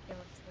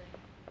meticulously.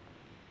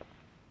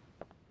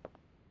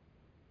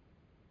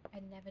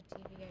 And never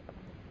deviate from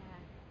the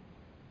path.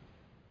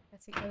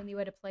 That's the only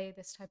way to play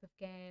this type of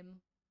game.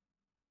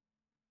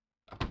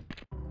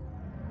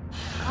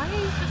 Why are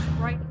you just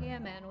right here,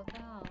 man? What the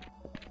hell?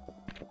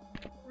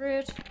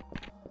 Rude.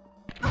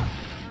 Oh,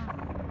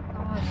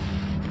 God.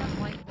 I don't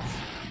like this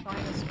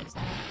dinosaur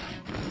stuff,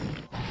 man.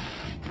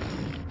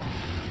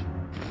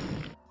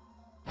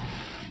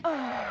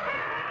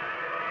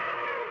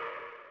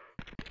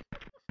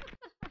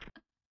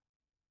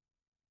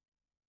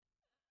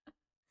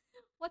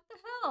 What the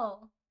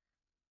hell?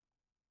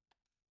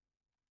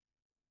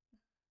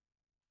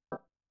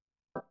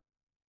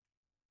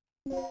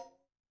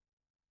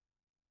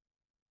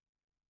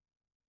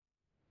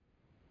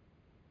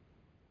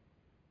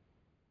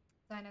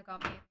 Dino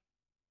got me.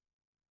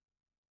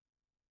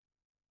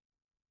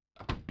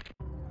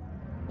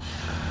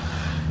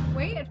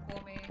 Waited for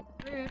me.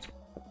 Rude.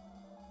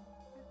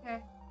 Okay.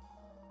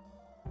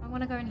 I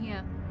want to go in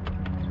here.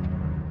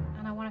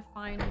 And I want to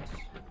find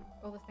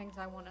all the things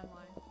I want in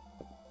life.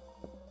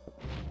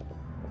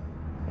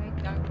 Okay,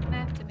 don't come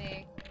after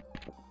me.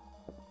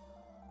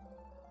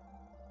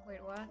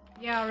 Wait, what?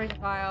 Yeah, read the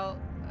file.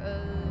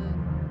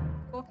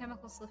 4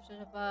 chemicals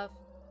listed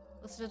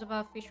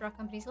above feature our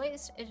company's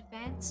latest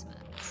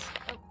advancements.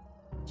 Oh,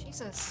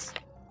 Jesus.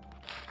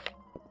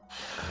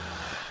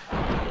 Oh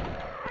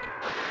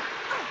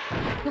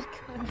my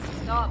God,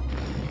 stop.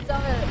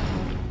 Stop it.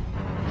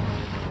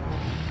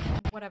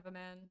 Whatever,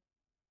 man.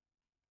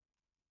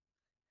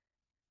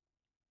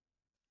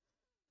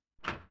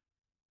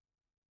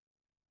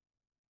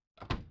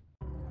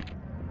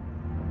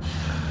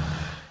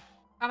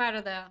 I'm out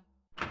of there.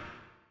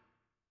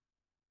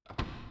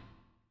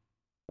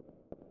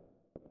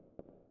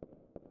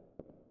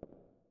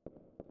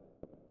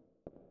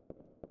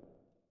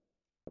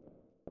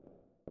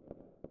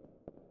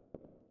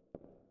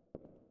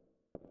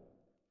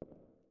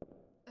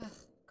 Ugh,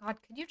 God,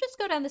 could you just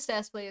go down the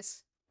stairs,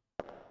 please?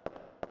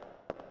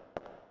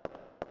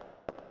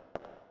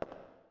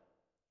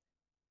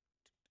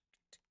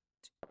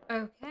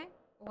 Okay,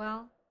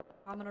 well,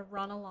 I'm gonna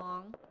run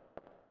along.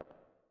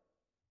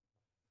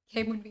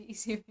 Game would be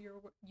easy if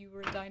you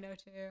were a dino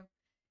too.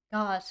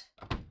 God.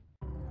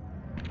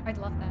 I'd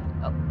love that.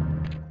 Oh.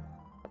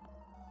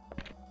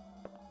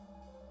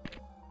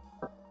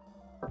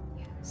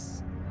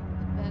 Yes.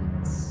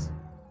 Elephants.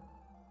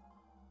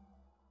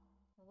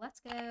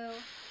 Let's go.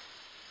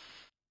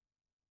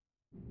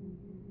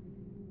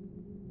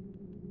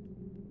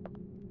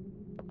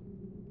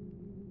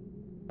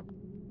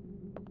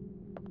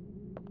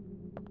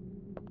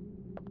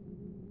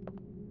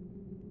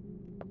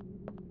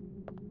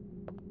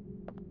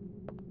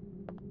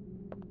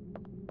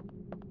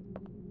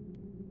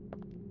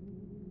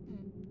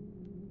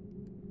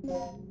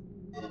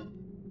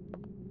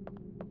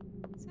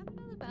 Is that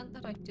another vent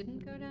that I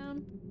didn't go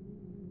down?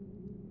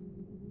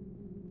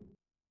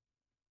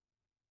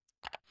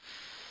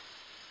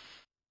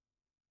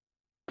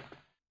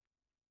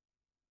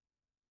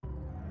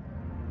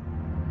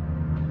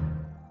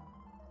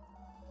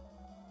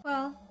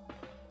 Well,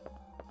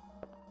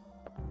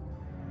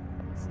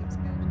 seems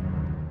good.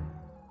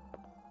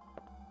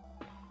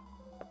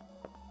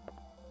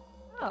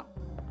 Oh.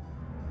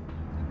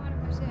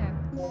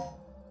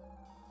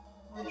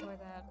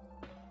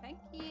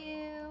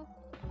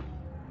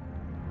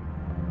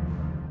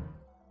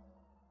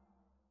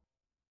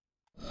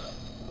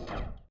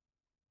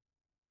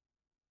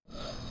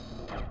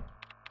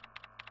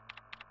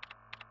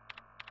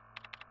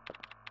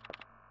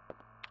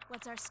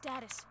 What's our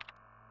status?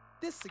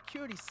 This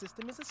security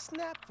system is a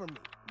snap for me.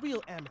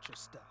 Real amateur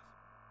stuff.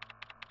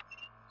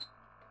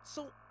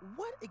 So,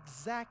 what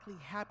exactly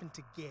happened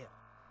to Gale?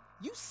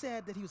 You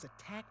said that he was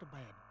attacked by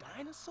a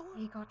dinosaur?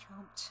 He got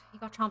chomped. He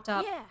got chomped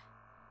up. Yeah,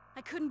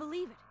 I couldn't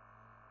believe it.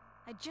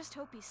 I just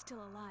hope he's still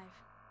alive.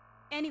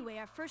 Anyway,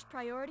 our first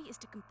priority is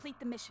to complete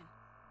the mission.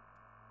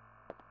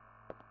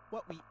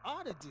 What we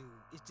ought to do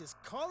is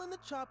just call in the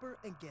chopper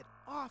and get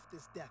off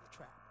this death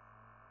trap.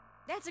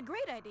 That's a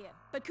great idea,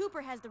 but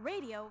Cooper has the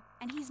radio,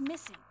 and he's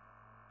missing.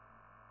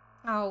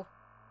 Oh.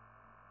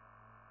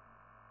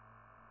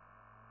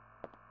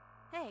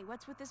 Hey,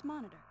 what's with this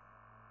monitor?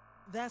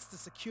 That's the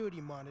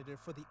security monitor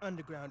for the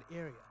underground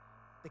area.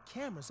 The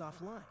camera's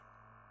offline.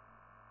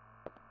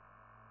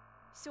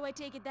 So I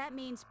take it that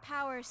means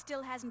power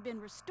still hasn't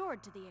been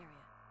restored to the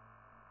area.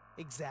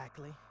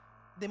 Exactly.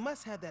 They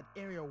must have that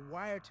area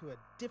wired to a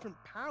different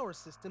power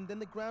system than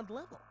the ground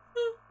level.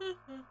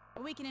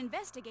 We can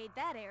investigate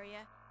that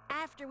area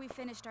after we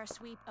finished our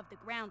sweep of the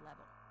ground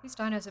level. These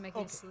dinos are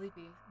making me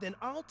sleepy. Then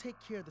I'll take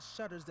care of the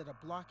shutters that are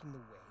blocking the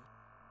way.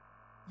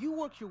 You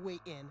work your way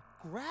in,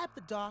 grab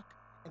the dock,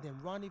 and then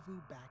rendezvous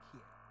back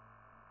here.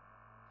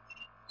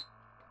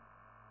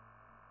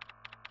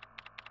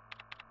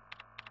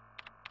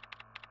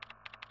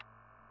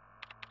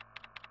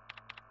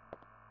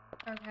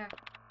 Okay.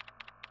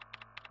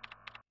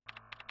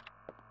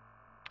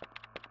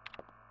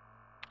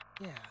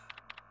 Yeah.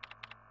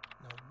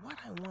 Now what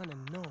I want to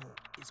know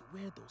is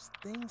where those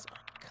things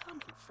are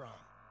coming from.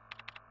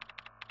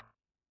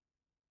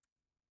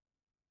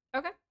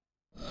 Okay.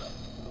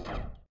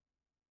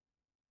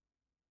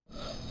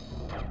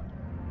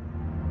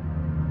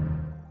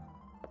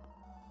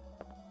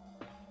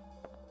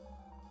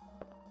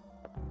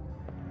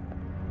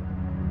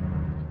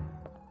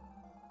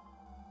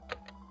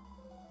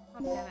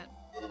 God damn it.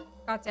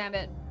 God damn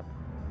it.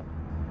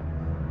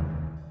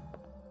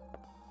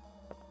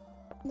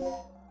 Oh.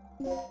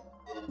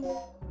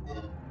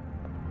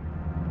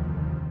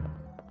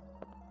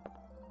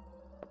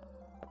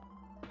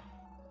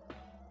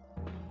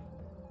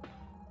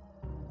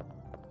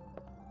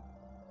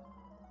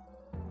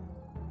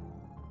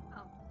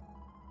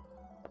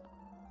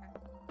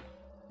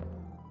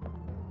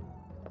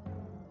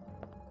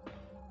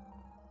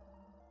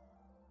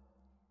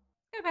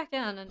 Let's go back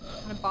in and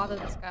kind of bother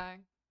this guy.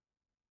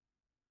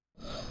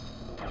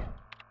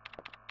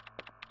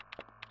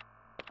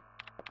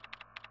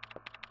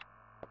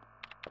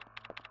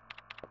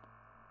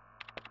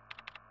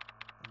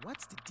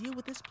 What's the deal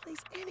with this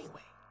place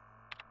anyway?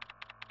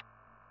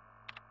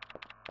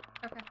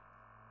 Okay.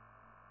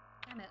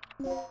 Damn it.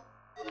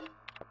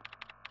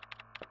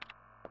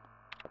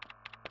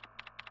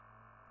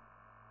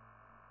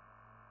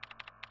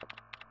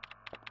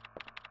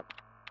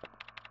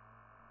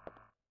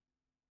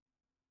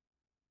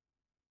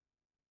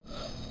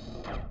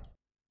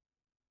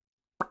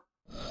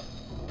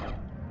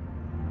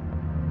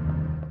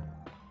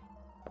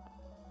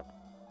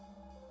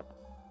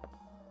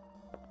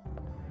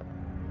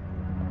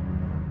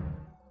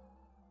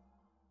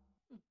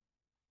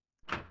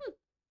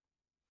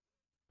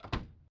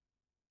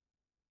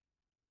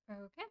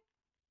 Okay.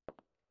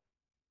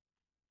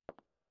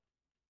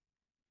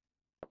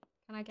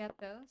 Can I get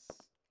this?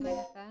 Can I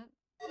get that?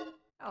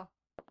 Oh.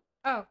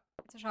 Oh,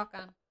 it's a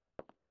shotgun.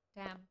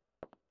 Damn.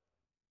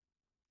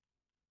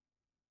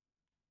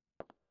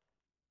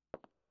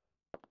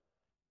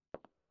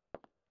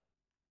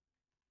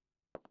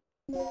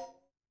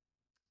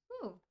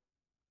 Ooh.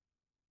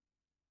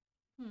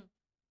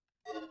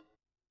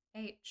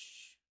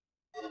 H.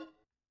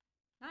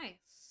 Nice.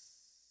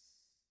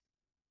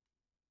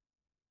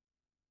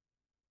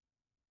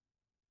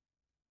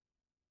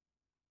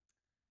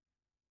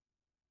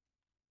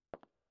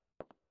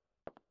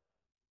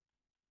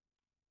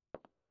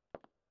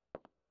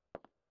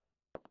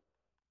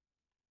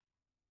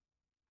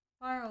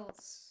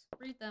 Files.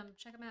 Read them.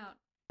 Check them out.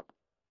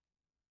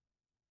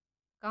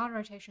 Guard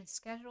rotation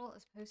schedule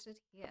is posted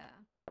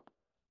here.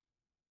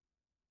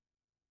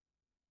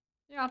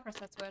 Yeah, I'll press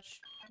that switch.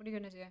 What are you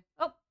gonna do?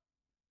 Oh!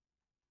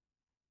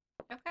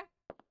 Okay.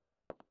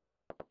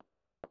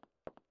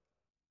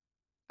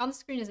 On the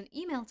screen is an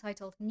email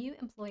titled New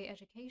Employee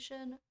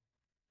Education.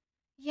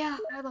 Yeah,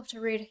 I love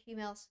to read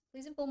emails.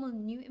 Please inform a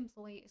new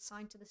employee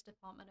assigned to this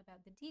department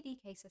about the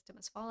DDK system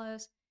as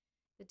follows.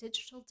 The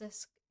digital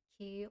disk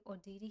key, or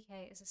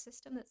DDK, is a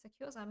system that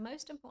secures our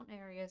most important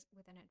areas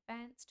with an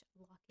advanced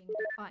locking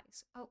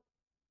device. Oh.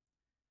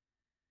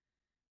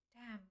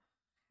 Damn.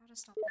 How to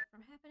stop that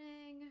from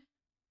happening?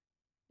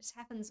 This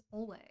happens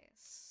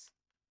always.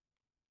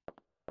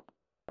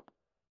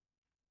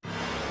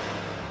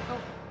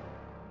 Oh.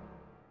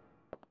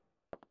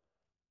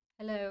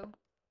 Hello.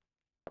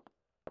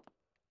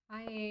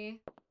 Hi.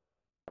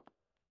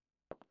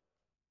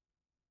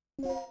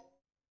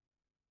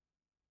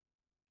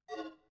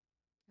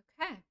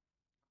 Okay.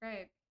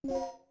 Great.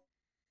 Whew.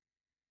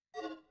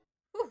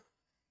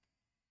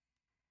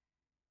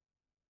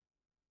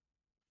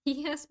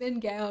 He has been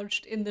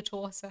gouged in the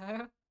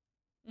torso.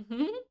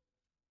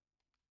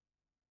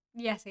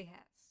 Yes, he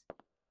has.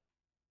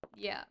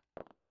 Yeah.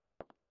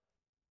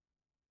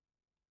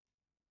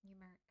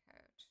 Numeric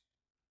code.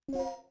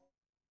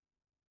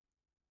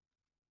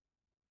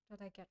 What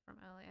did I get from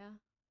earlier?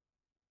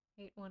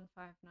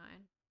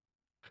 8159.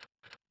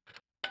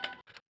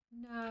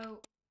 No.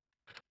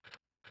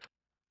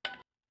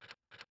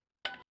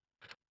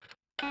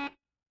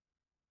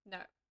 No.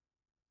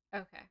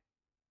 Okay.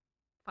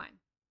 Fine.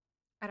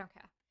 I don't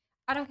care.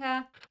 I don't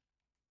care.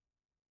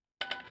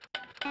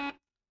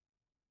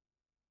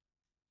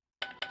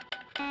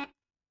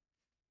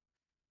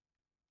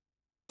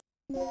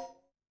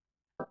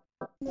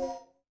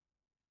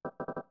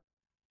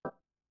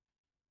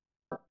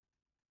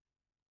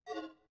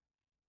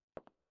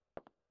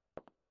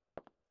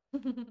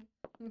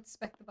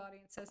 Inspect the body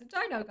and says,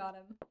 Dino got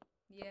him.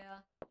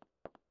 Yeah.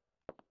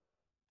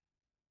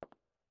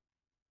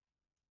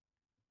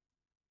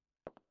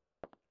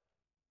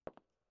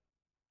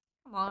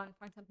 Come on,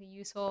 find something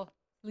useful.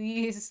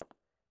 Please.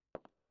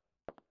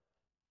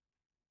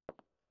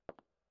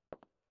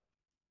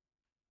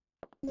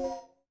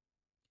 Oh.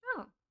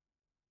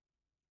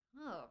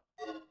 Oh.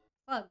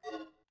 Plug.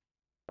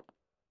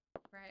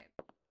 Right.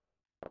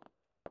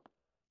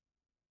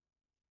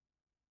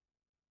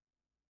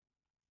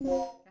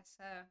 Guess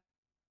so.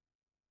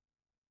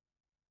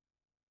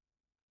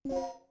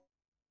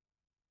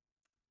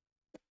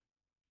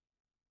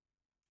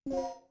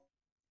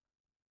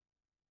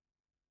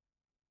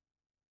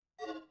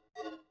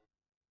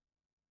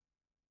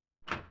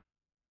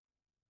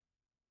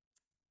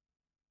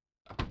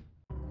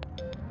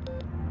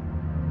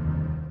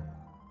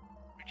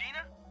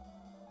 Regina,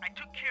 I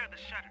took care of the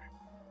shutter.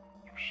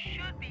 You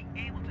should be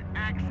able to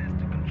access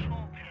the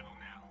control panel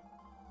now.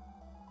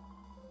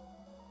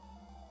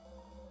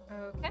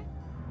 Okay.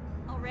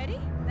 Already?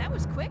 That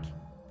was quick.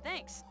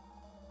 Thanks.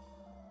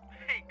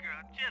 Hey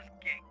girl, just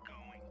get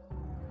going.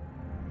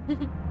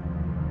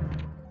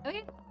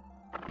 Okay.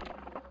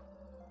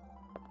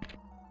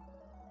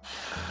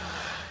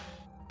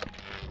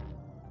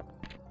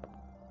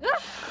 Ah!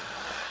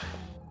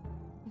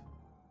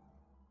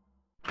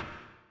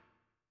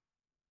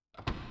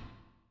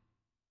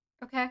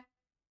 Okay.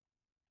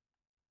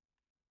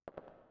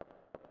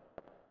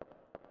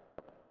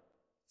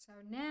 So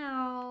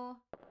now,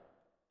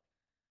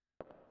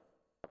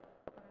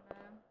 I don't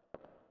know,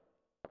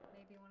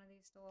 maybe one of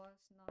these doors,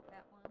 not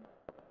that one.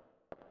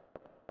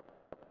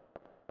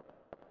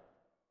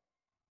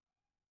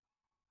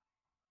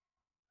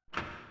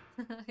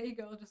 Hey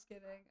girl, just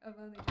kidding. I've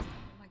only just turned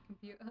on my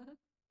computer.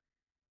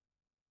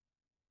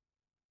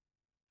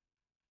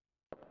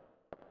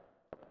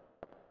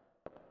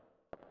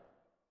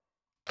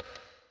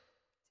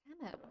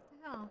 Damn it, what the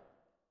hell?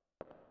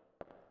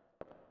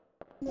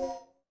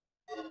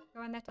 Go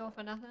in that door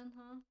for nothing,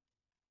 huh?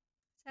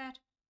 Sad.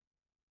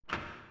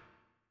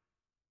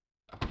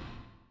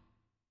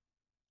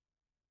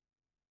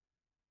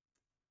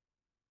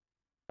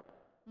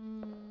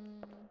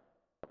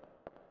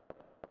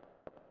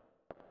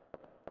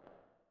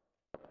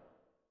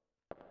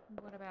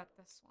 What about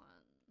this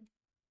one?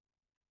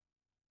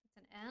 It's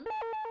an N?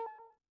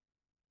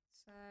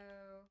 So,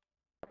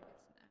 I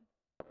guess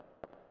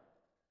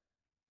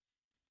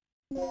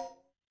no.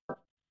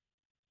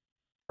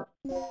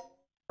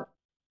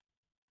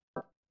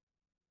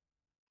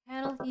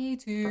 Penalty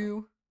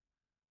 2.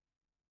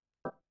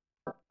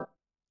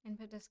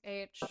 Input disk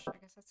H. I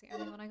guess that's the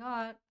only one I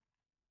got.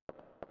 I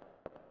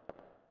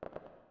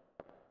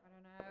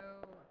don't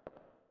know.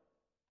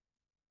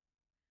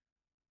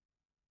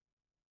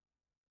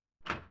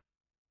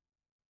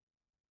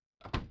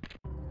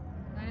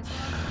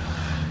 Dinosaur?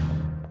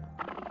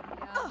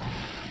 Yeah.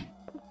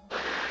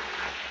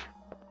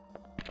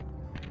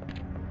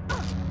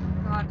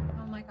 God.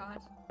 Oh my god.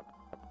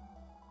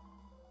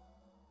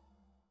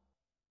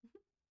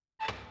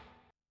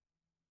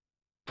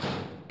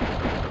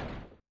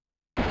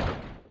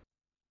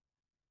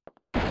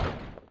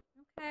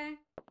 Okay.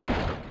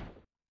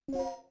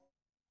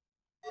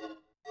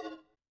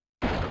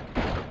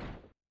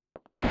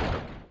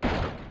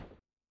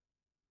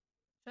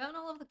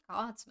 Journal of the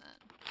Guardsman.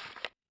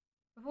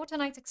 Before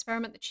tonight's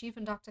experiment, the Chief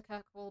and Dr.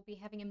 Kirk will be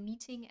having a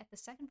meeting at the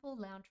second floor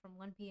lounge from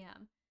 1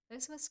 p.m.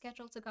 Those who are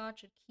scheduled to guard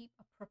should keep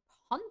a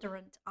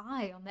preponderant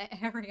eye on their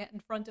area in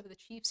front of the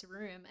Chief's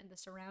room and the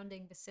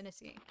surrounding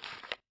vicinity.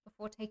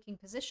 Before taking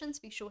positions,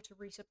 be sure to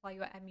resupply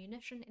your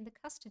ammunition in the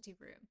custody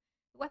room.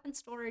 The weapon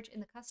storage in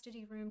the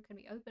custody room can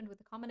be opened with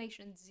the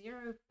combination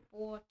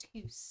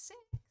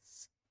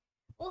 0426.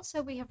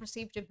 Also, we have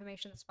received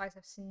information that spies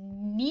have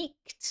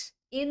sneaked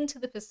into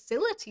the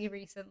facility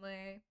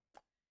recently.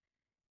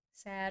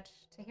 Sad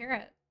to hear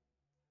it.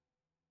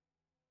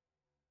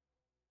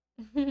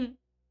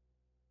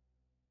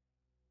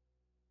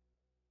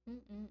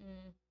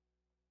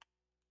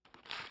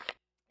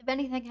 If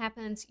anything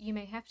happens, you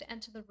may have to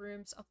enter the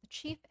rooms of the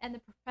Chief and the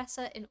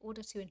Professor in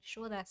order to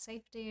ensure their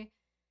safety.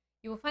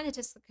 You will find a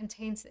disc that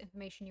contains the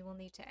information you will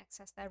need to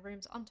access their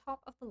rooms on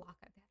top of the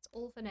locker. That's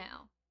all for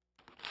now.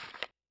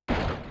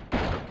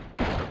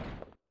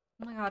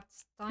 Oh my god,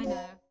 it's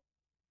Dino.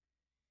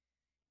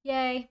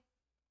 Yay.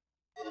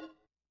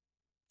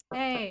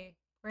 Hey,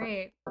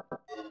 great.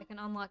 I can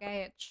unlock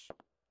H.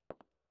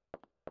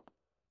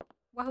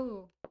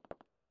 Wahoo.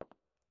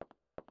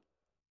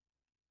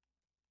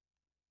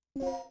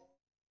 Hmm.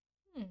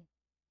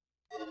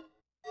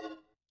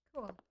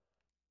 Cool.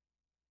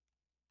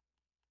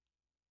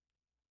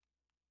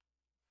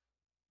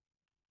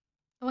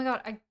 Oh my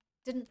god, I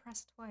didn't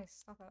press twice.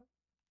 Stop it.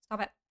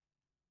 Stop it.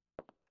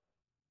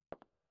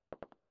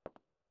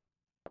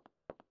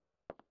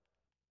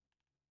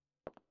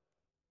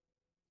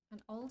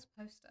 An old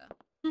poster.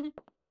 You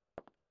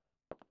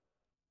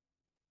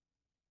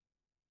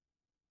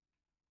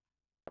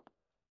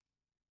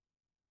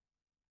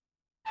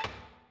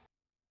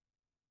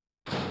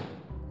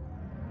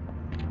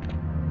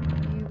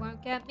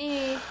won't get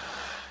me.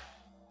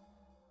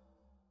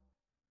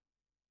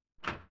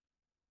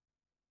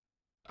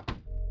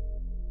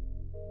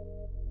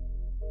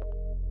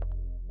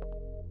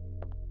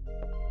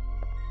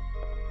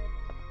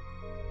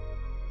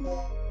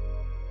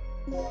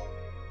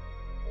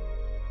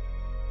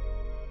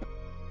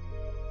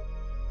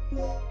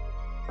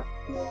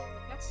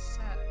 Yes,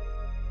 sir.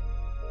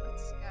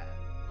 Let's go.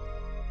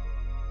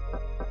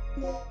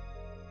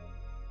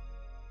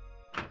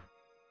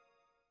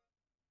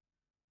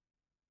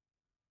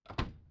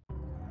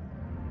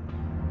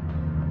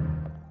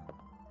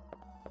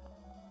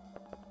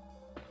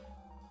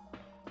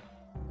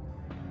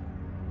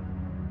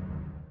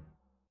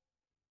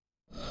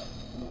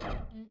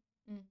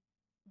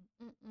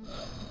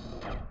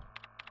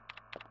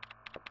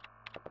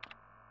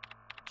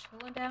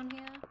 Chilling down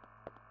here.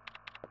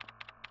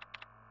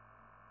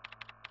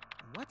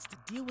 What's the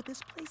deal with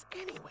this place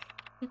anyway?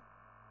 Oh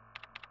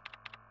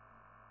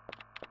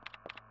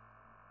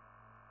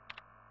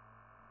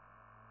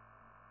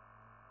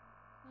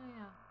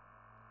yeah.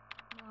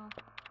 Well,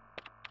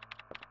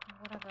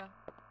 whatever.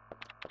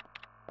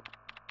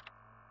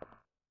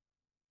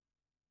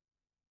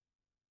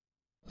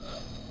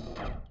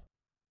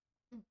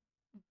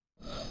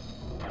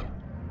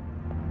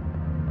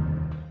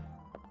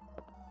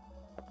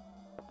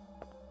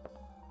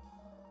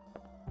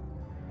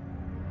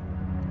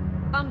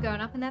 I'm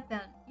going up in that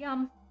vent.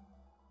 Yum.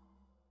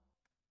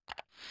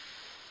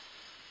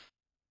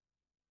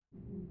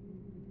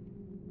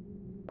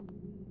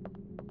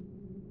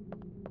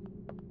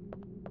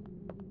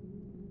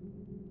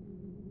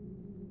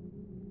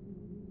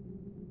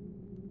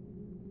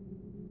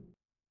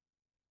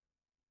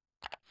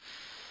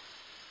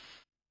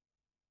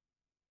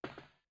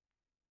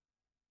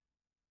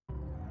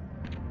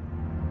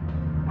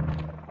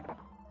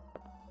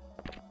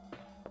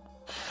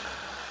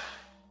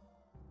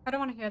 I don't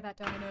want to hear that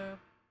dino.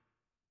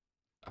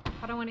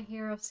 I don't want to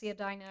hear or see a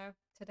dino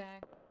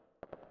today.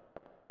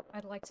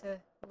 I'd like to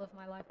live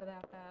my life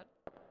without that.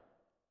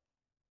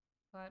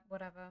 But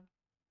whatever.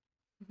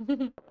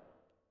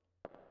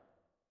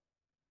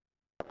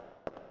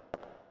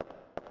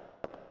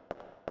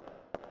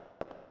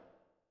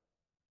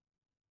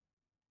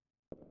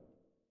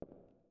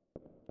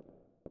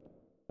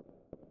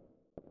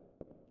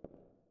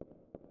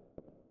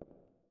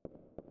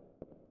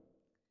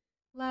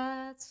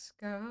 Let's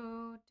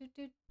go. Do,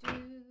 do, do, do,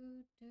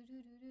 do, do,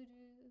 do.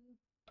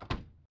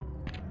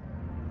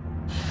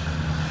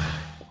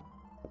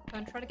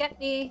 Don't try to get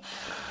me.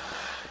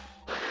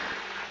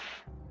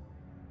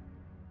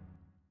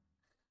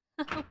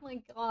 Oh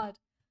my god.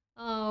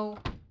 Oh.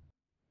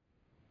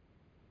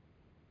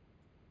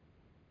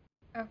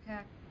 Okay.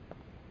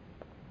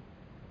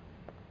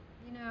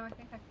 You know, I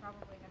think I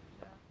probably have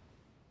to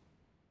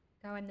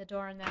go in the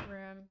door in that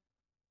room.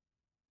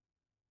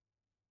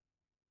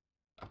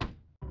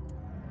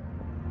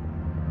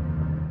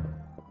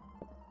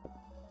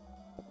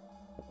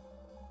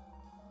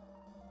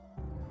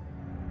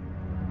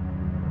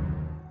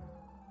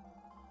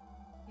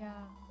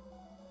 Yeah,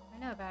 I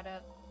know about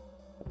it.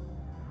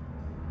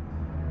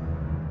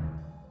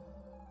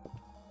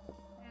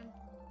 And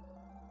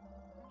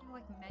would you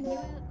like menu it?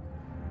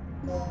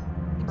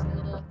 Seems a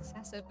little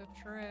excessive if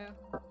true.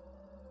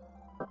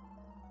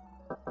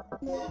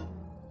 No?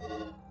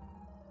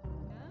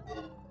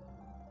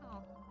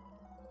 Oh.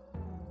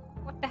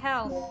 What the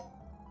hell?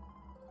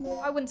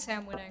 I wouldn't say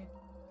I'm winning.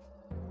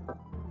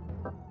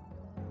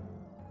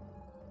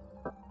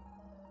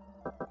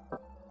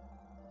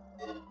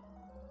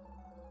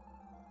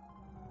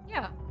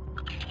 Yeah.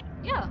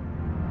 Yeah.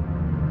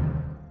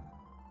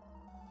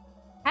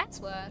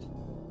 Password?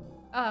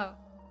 Oh.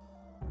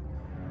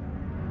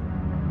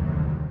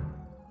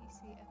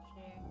 ECFG.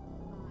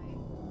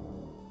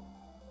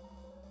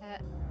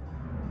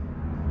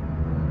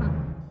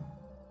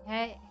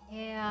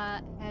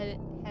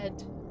 Head.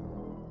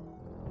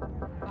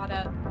 Got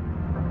it.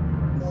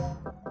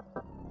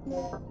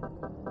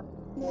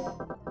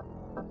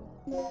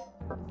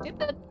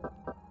 Stupid.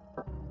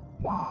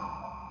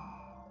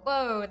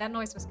 Whoa, that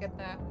noise was good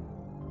though.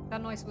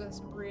 That noise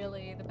was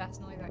really the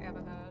best noise I ever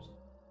heard.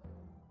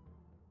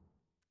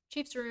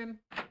 Chief's room.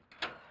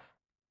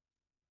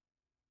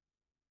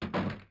 A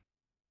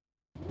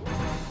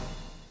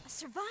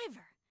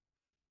survivor.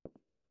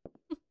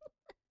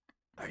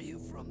 Are you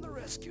from the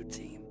rescue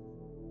team?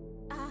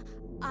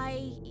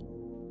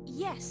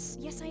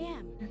 Yes, I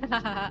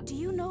am. Do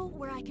you know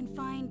where I can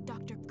find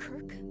Dr.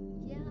 Kirk?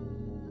 Yeah.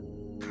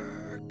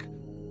 Kirk!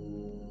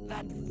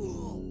 That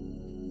fool!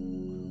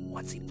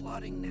 What's he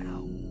plotting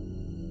now?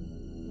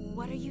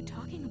 What are you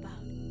talking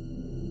about?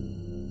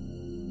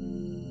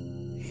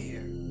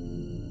 Here.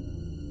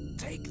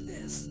 Take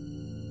this.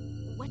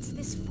 What's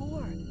this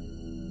for?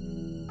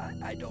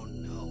 I don't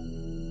know.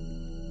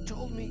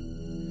 Told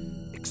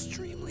me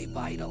extremely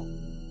vital.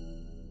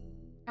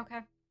 Okay.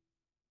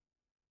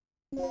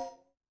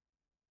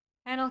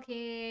 Panel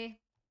key.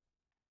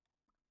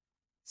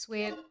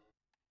 Sweet.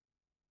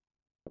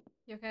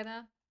 You okay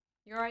there?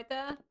 You alright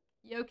there?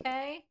 You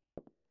okay?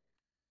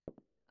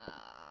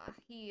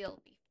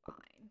 He'll be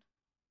fine.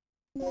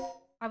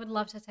 I would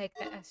love to take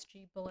the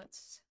SG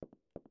bullets.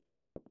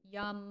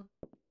 Yum.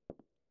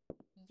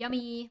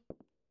 Yummy.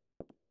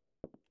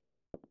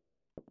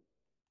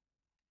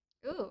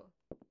 Ooh.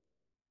 A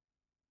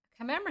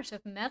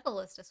commemorative medal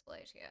is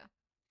displayed here.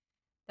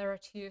 There are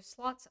 2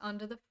 slots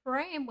under the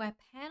frame where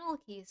panel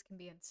keys can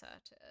be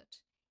inserted.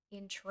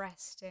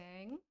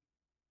 Interesting.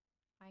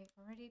 I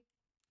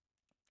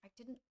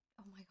didn't,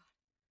 oh my god.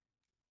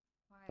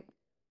 Why?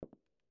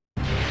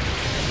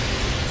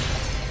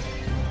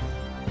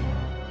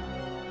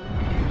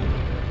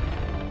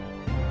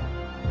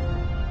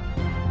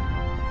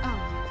 Oh,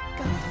 you've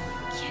got to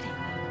be kidding me.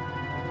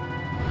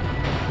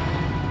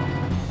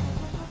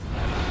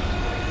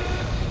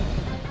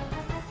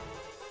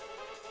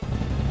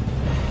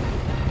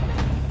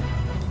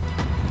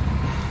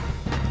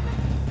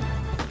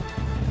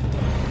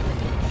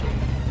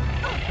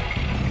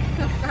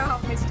 Ow,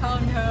 his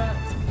tongue hurts.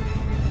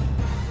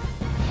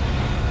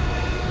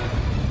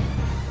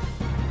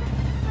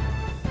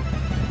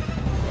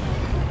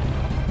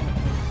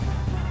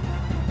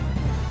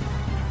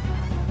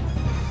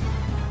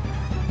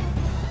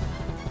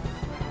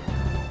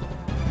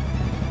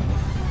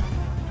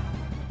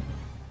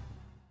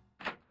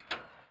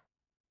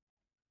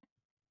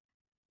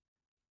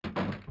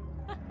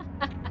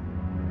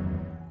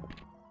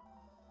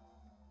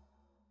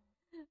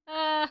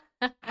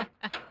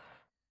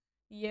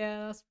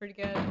 Yeah, that's pretty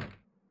good.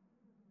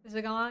 Is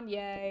it gone?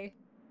 Yay.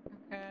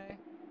 Okay.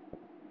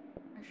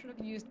 I should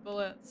have used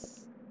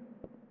bullets.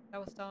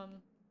 That was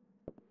dumb.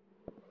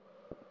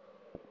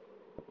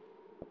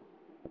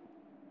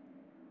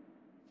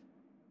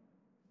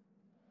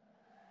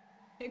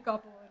 It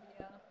got bored,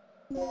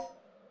 yeah.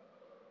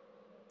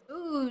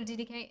 Ooh,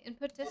 DDK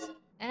input disc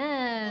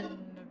N.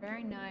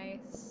 Very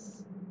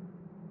nice.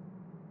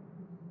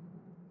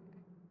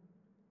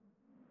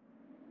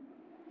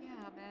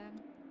 Yeah, man.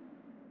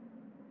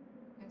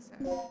 Okay, so.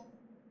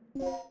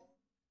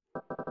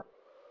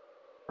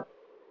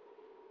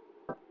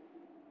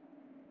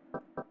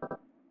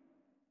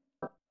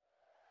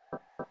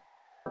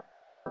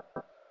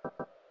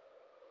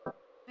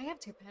 I have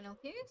 2 panel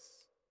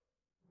keys.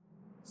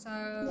 So.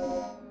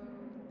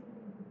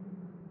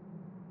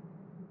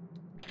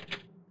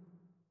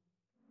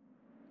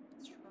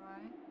 Let's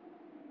try.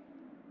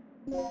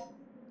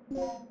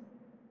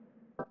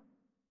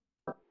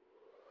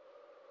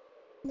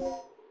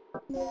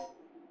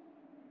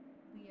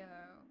 Leo.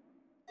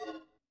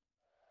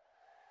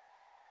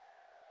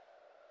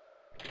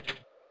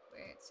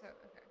 Wait, so,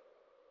 okay.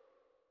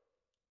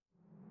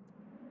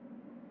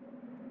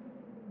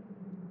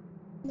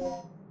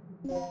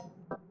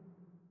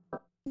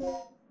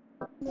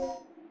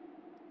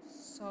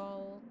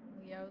 Sol,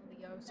 Leo,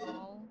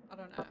 Sol. I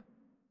don't know.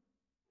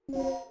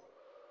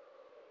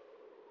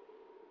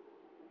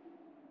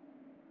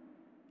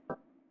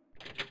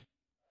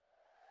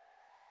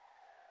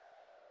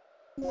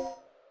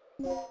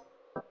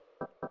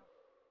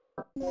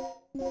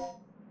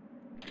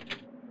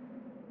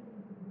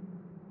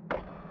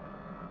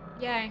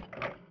 Yay.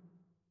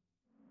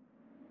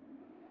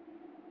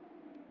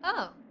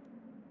 Oh.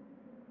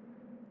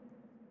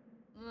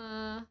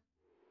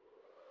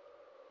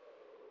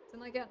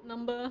 Didn't I get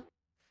number?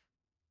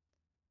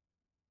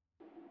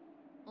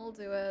 I'll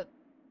do it.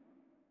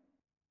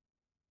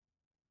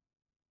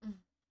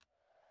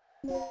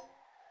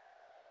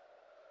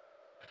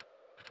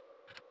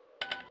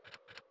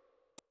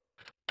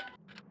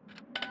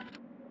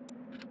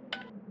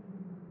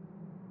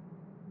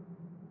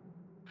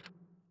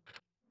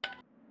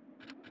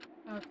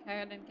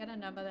 Okay, I didn't get a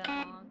number that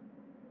long.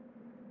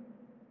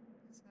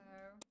 So...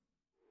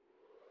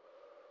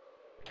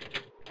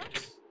 What?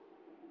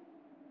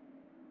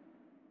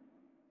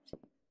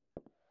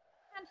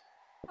 Man,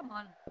 come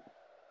on.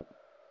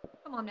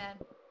 Come on, man.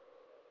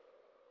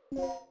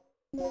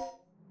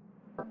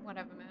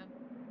 Whatever, man.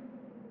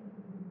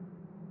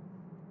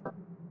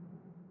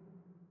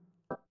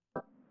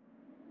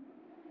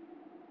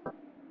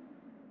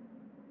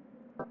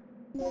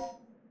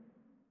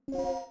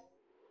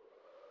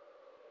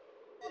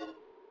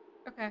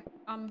 Okay,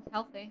 I'm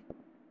healthy.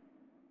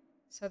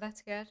 So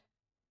that's good.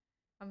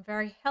 I'm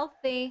very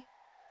healthy.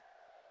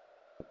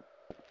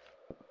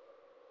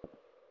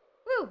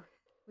 Woo!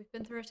 We've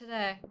been through it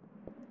today.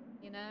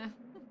 You know?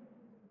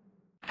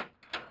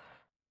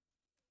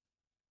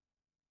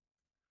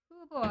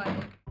 Oh boy.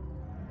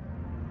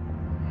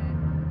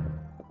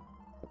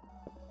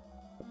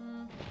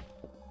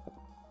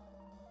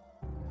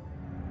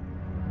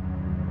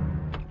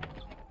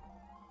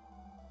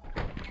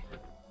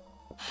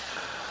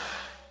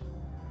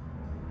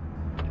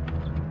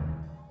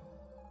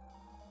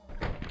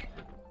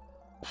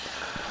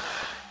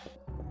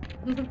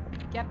 Okay.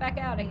 Get back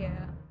out of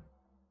here.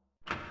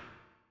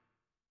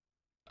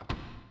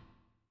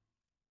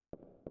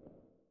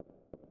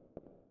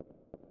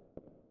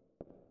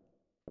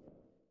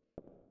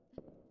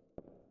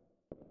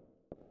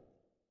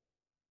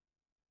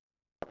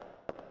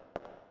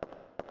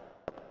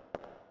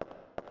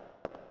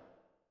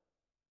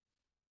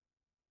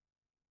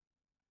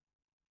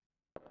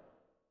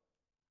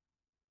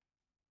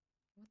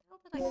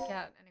 What the hell did I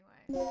get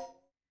anyway?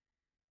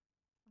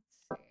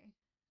 Let's see.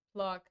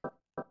 Look.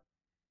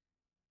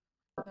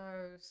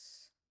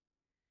 Those.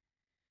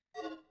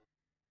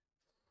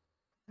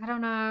 I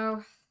don't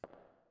know.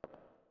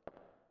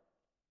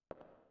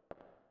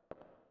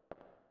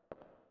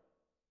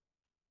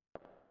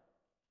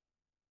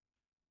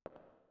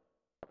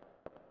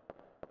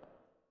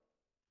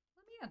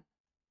 Let me in.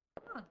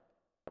 Come on.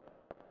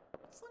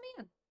 Just let me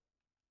in.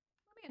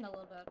 Let me in a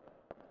little bit.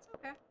 It's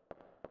okay.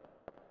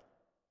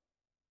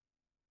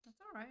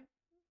 That's alright.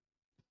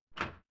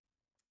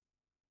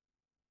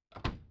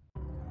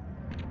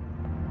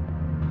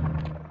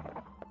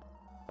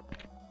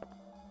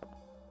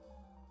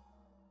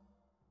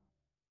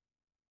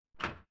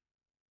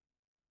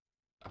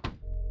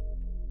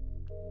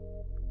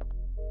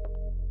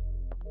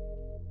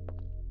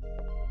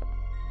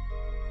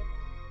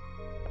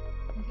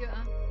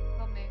 Computer,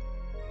 help me.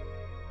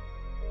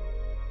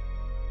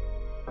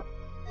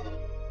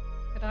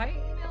 Could I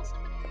email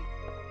somebody?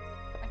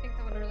 I think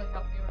that would really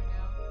help me right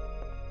now.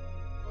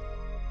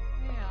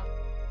 Yeah.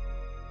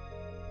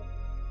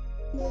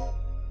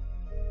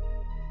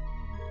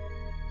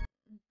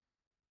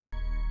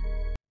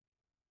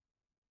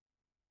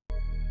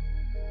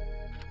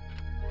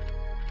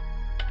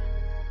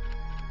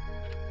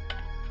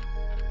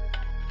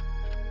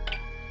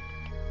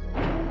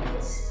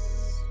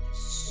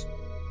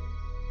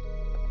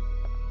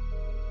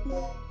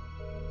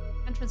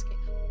 Entrance key.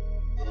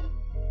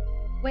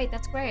 Wait,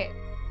 that's great.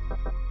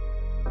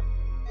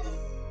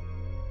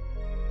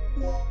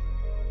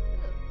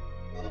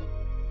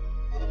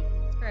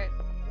 That's great.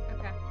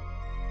 Okay.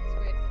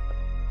 Sweet.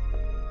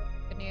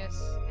 Good news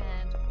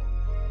and cool.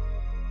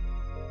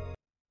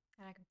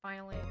 And I can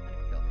finally kind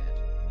of feel good.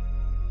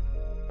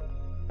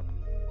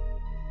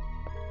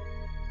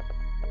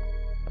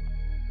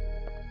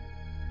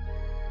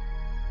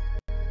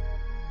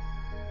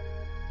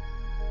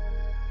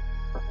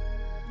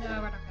 No, I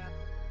don't care.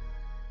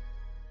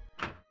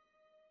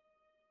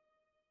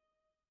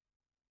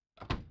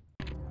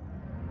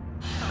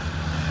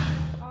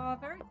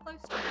 Very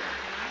close to me,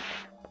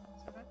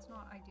 so that's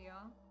not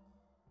ideal.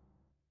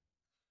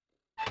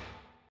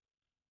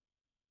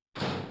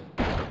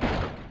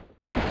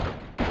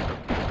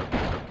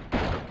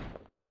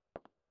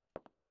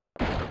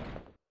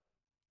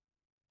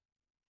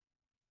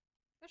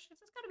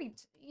 There's gotta be,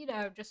 you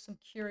know, just some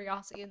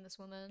curiosity in this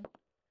woman.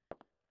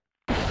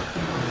 No!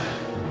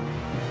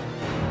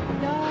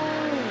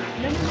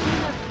 No, no, no,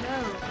 no, no.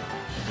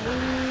 No,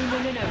 no,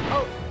 no, no.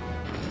 Oh!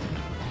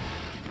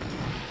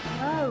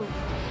 No!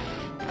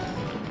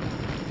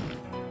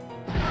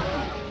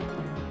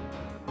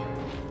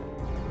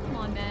 Come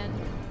on, man.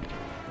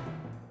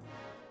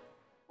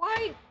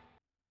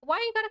 Why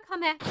you gotta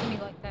come after me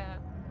like that?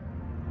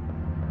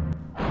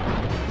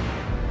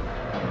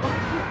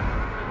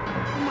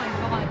 Oh my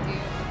god,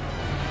 dude.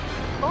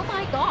 Oh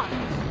my god.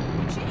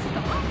 Did she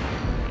stop?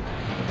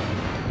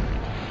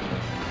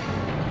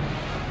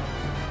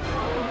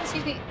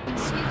 Excuse me.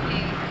 Excuse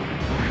me.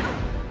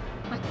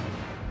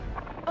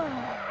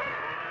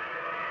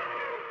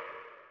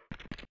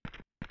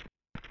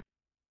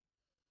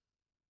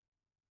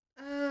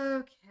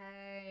 Okay.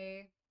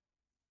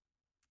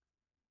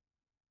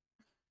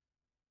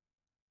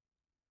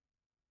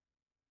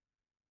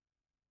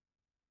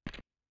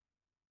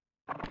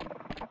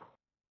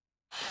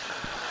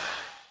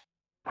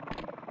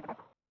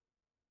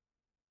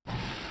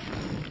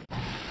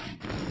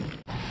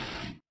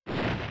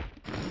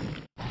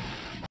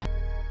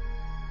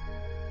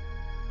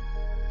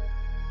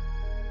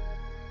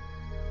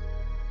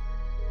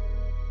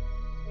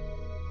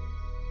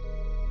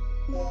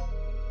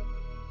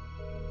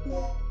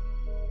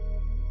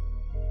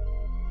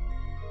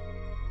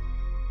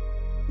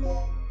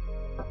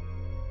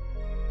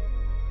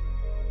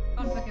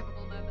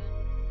 Unforgivable moment.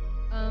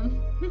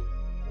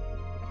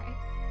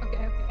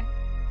 Okay.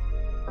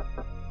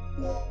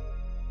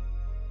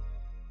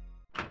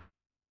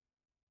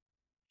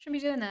 Shouldn't be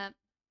doing that.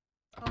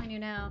 Calling you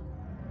now.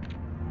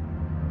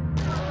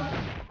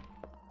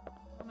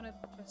 I'm gonna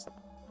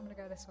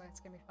go this way, it's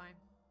gonna be fine.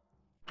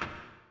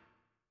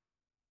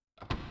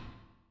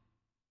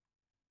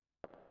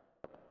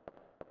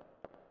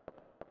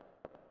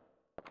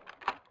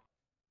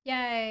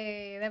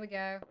 Yay! There we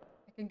go.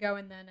 I can go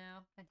in there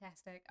now.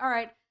 Fantastic.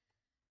 Alright.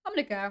 I'm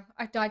gonna go.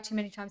 I died too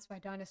many times by a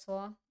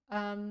dinosaur.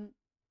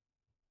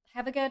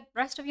 Have a good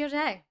rest of your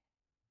day.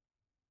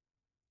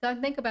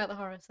 Don't think about the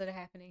horrors that are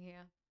happening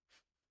here.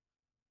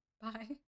 Bye.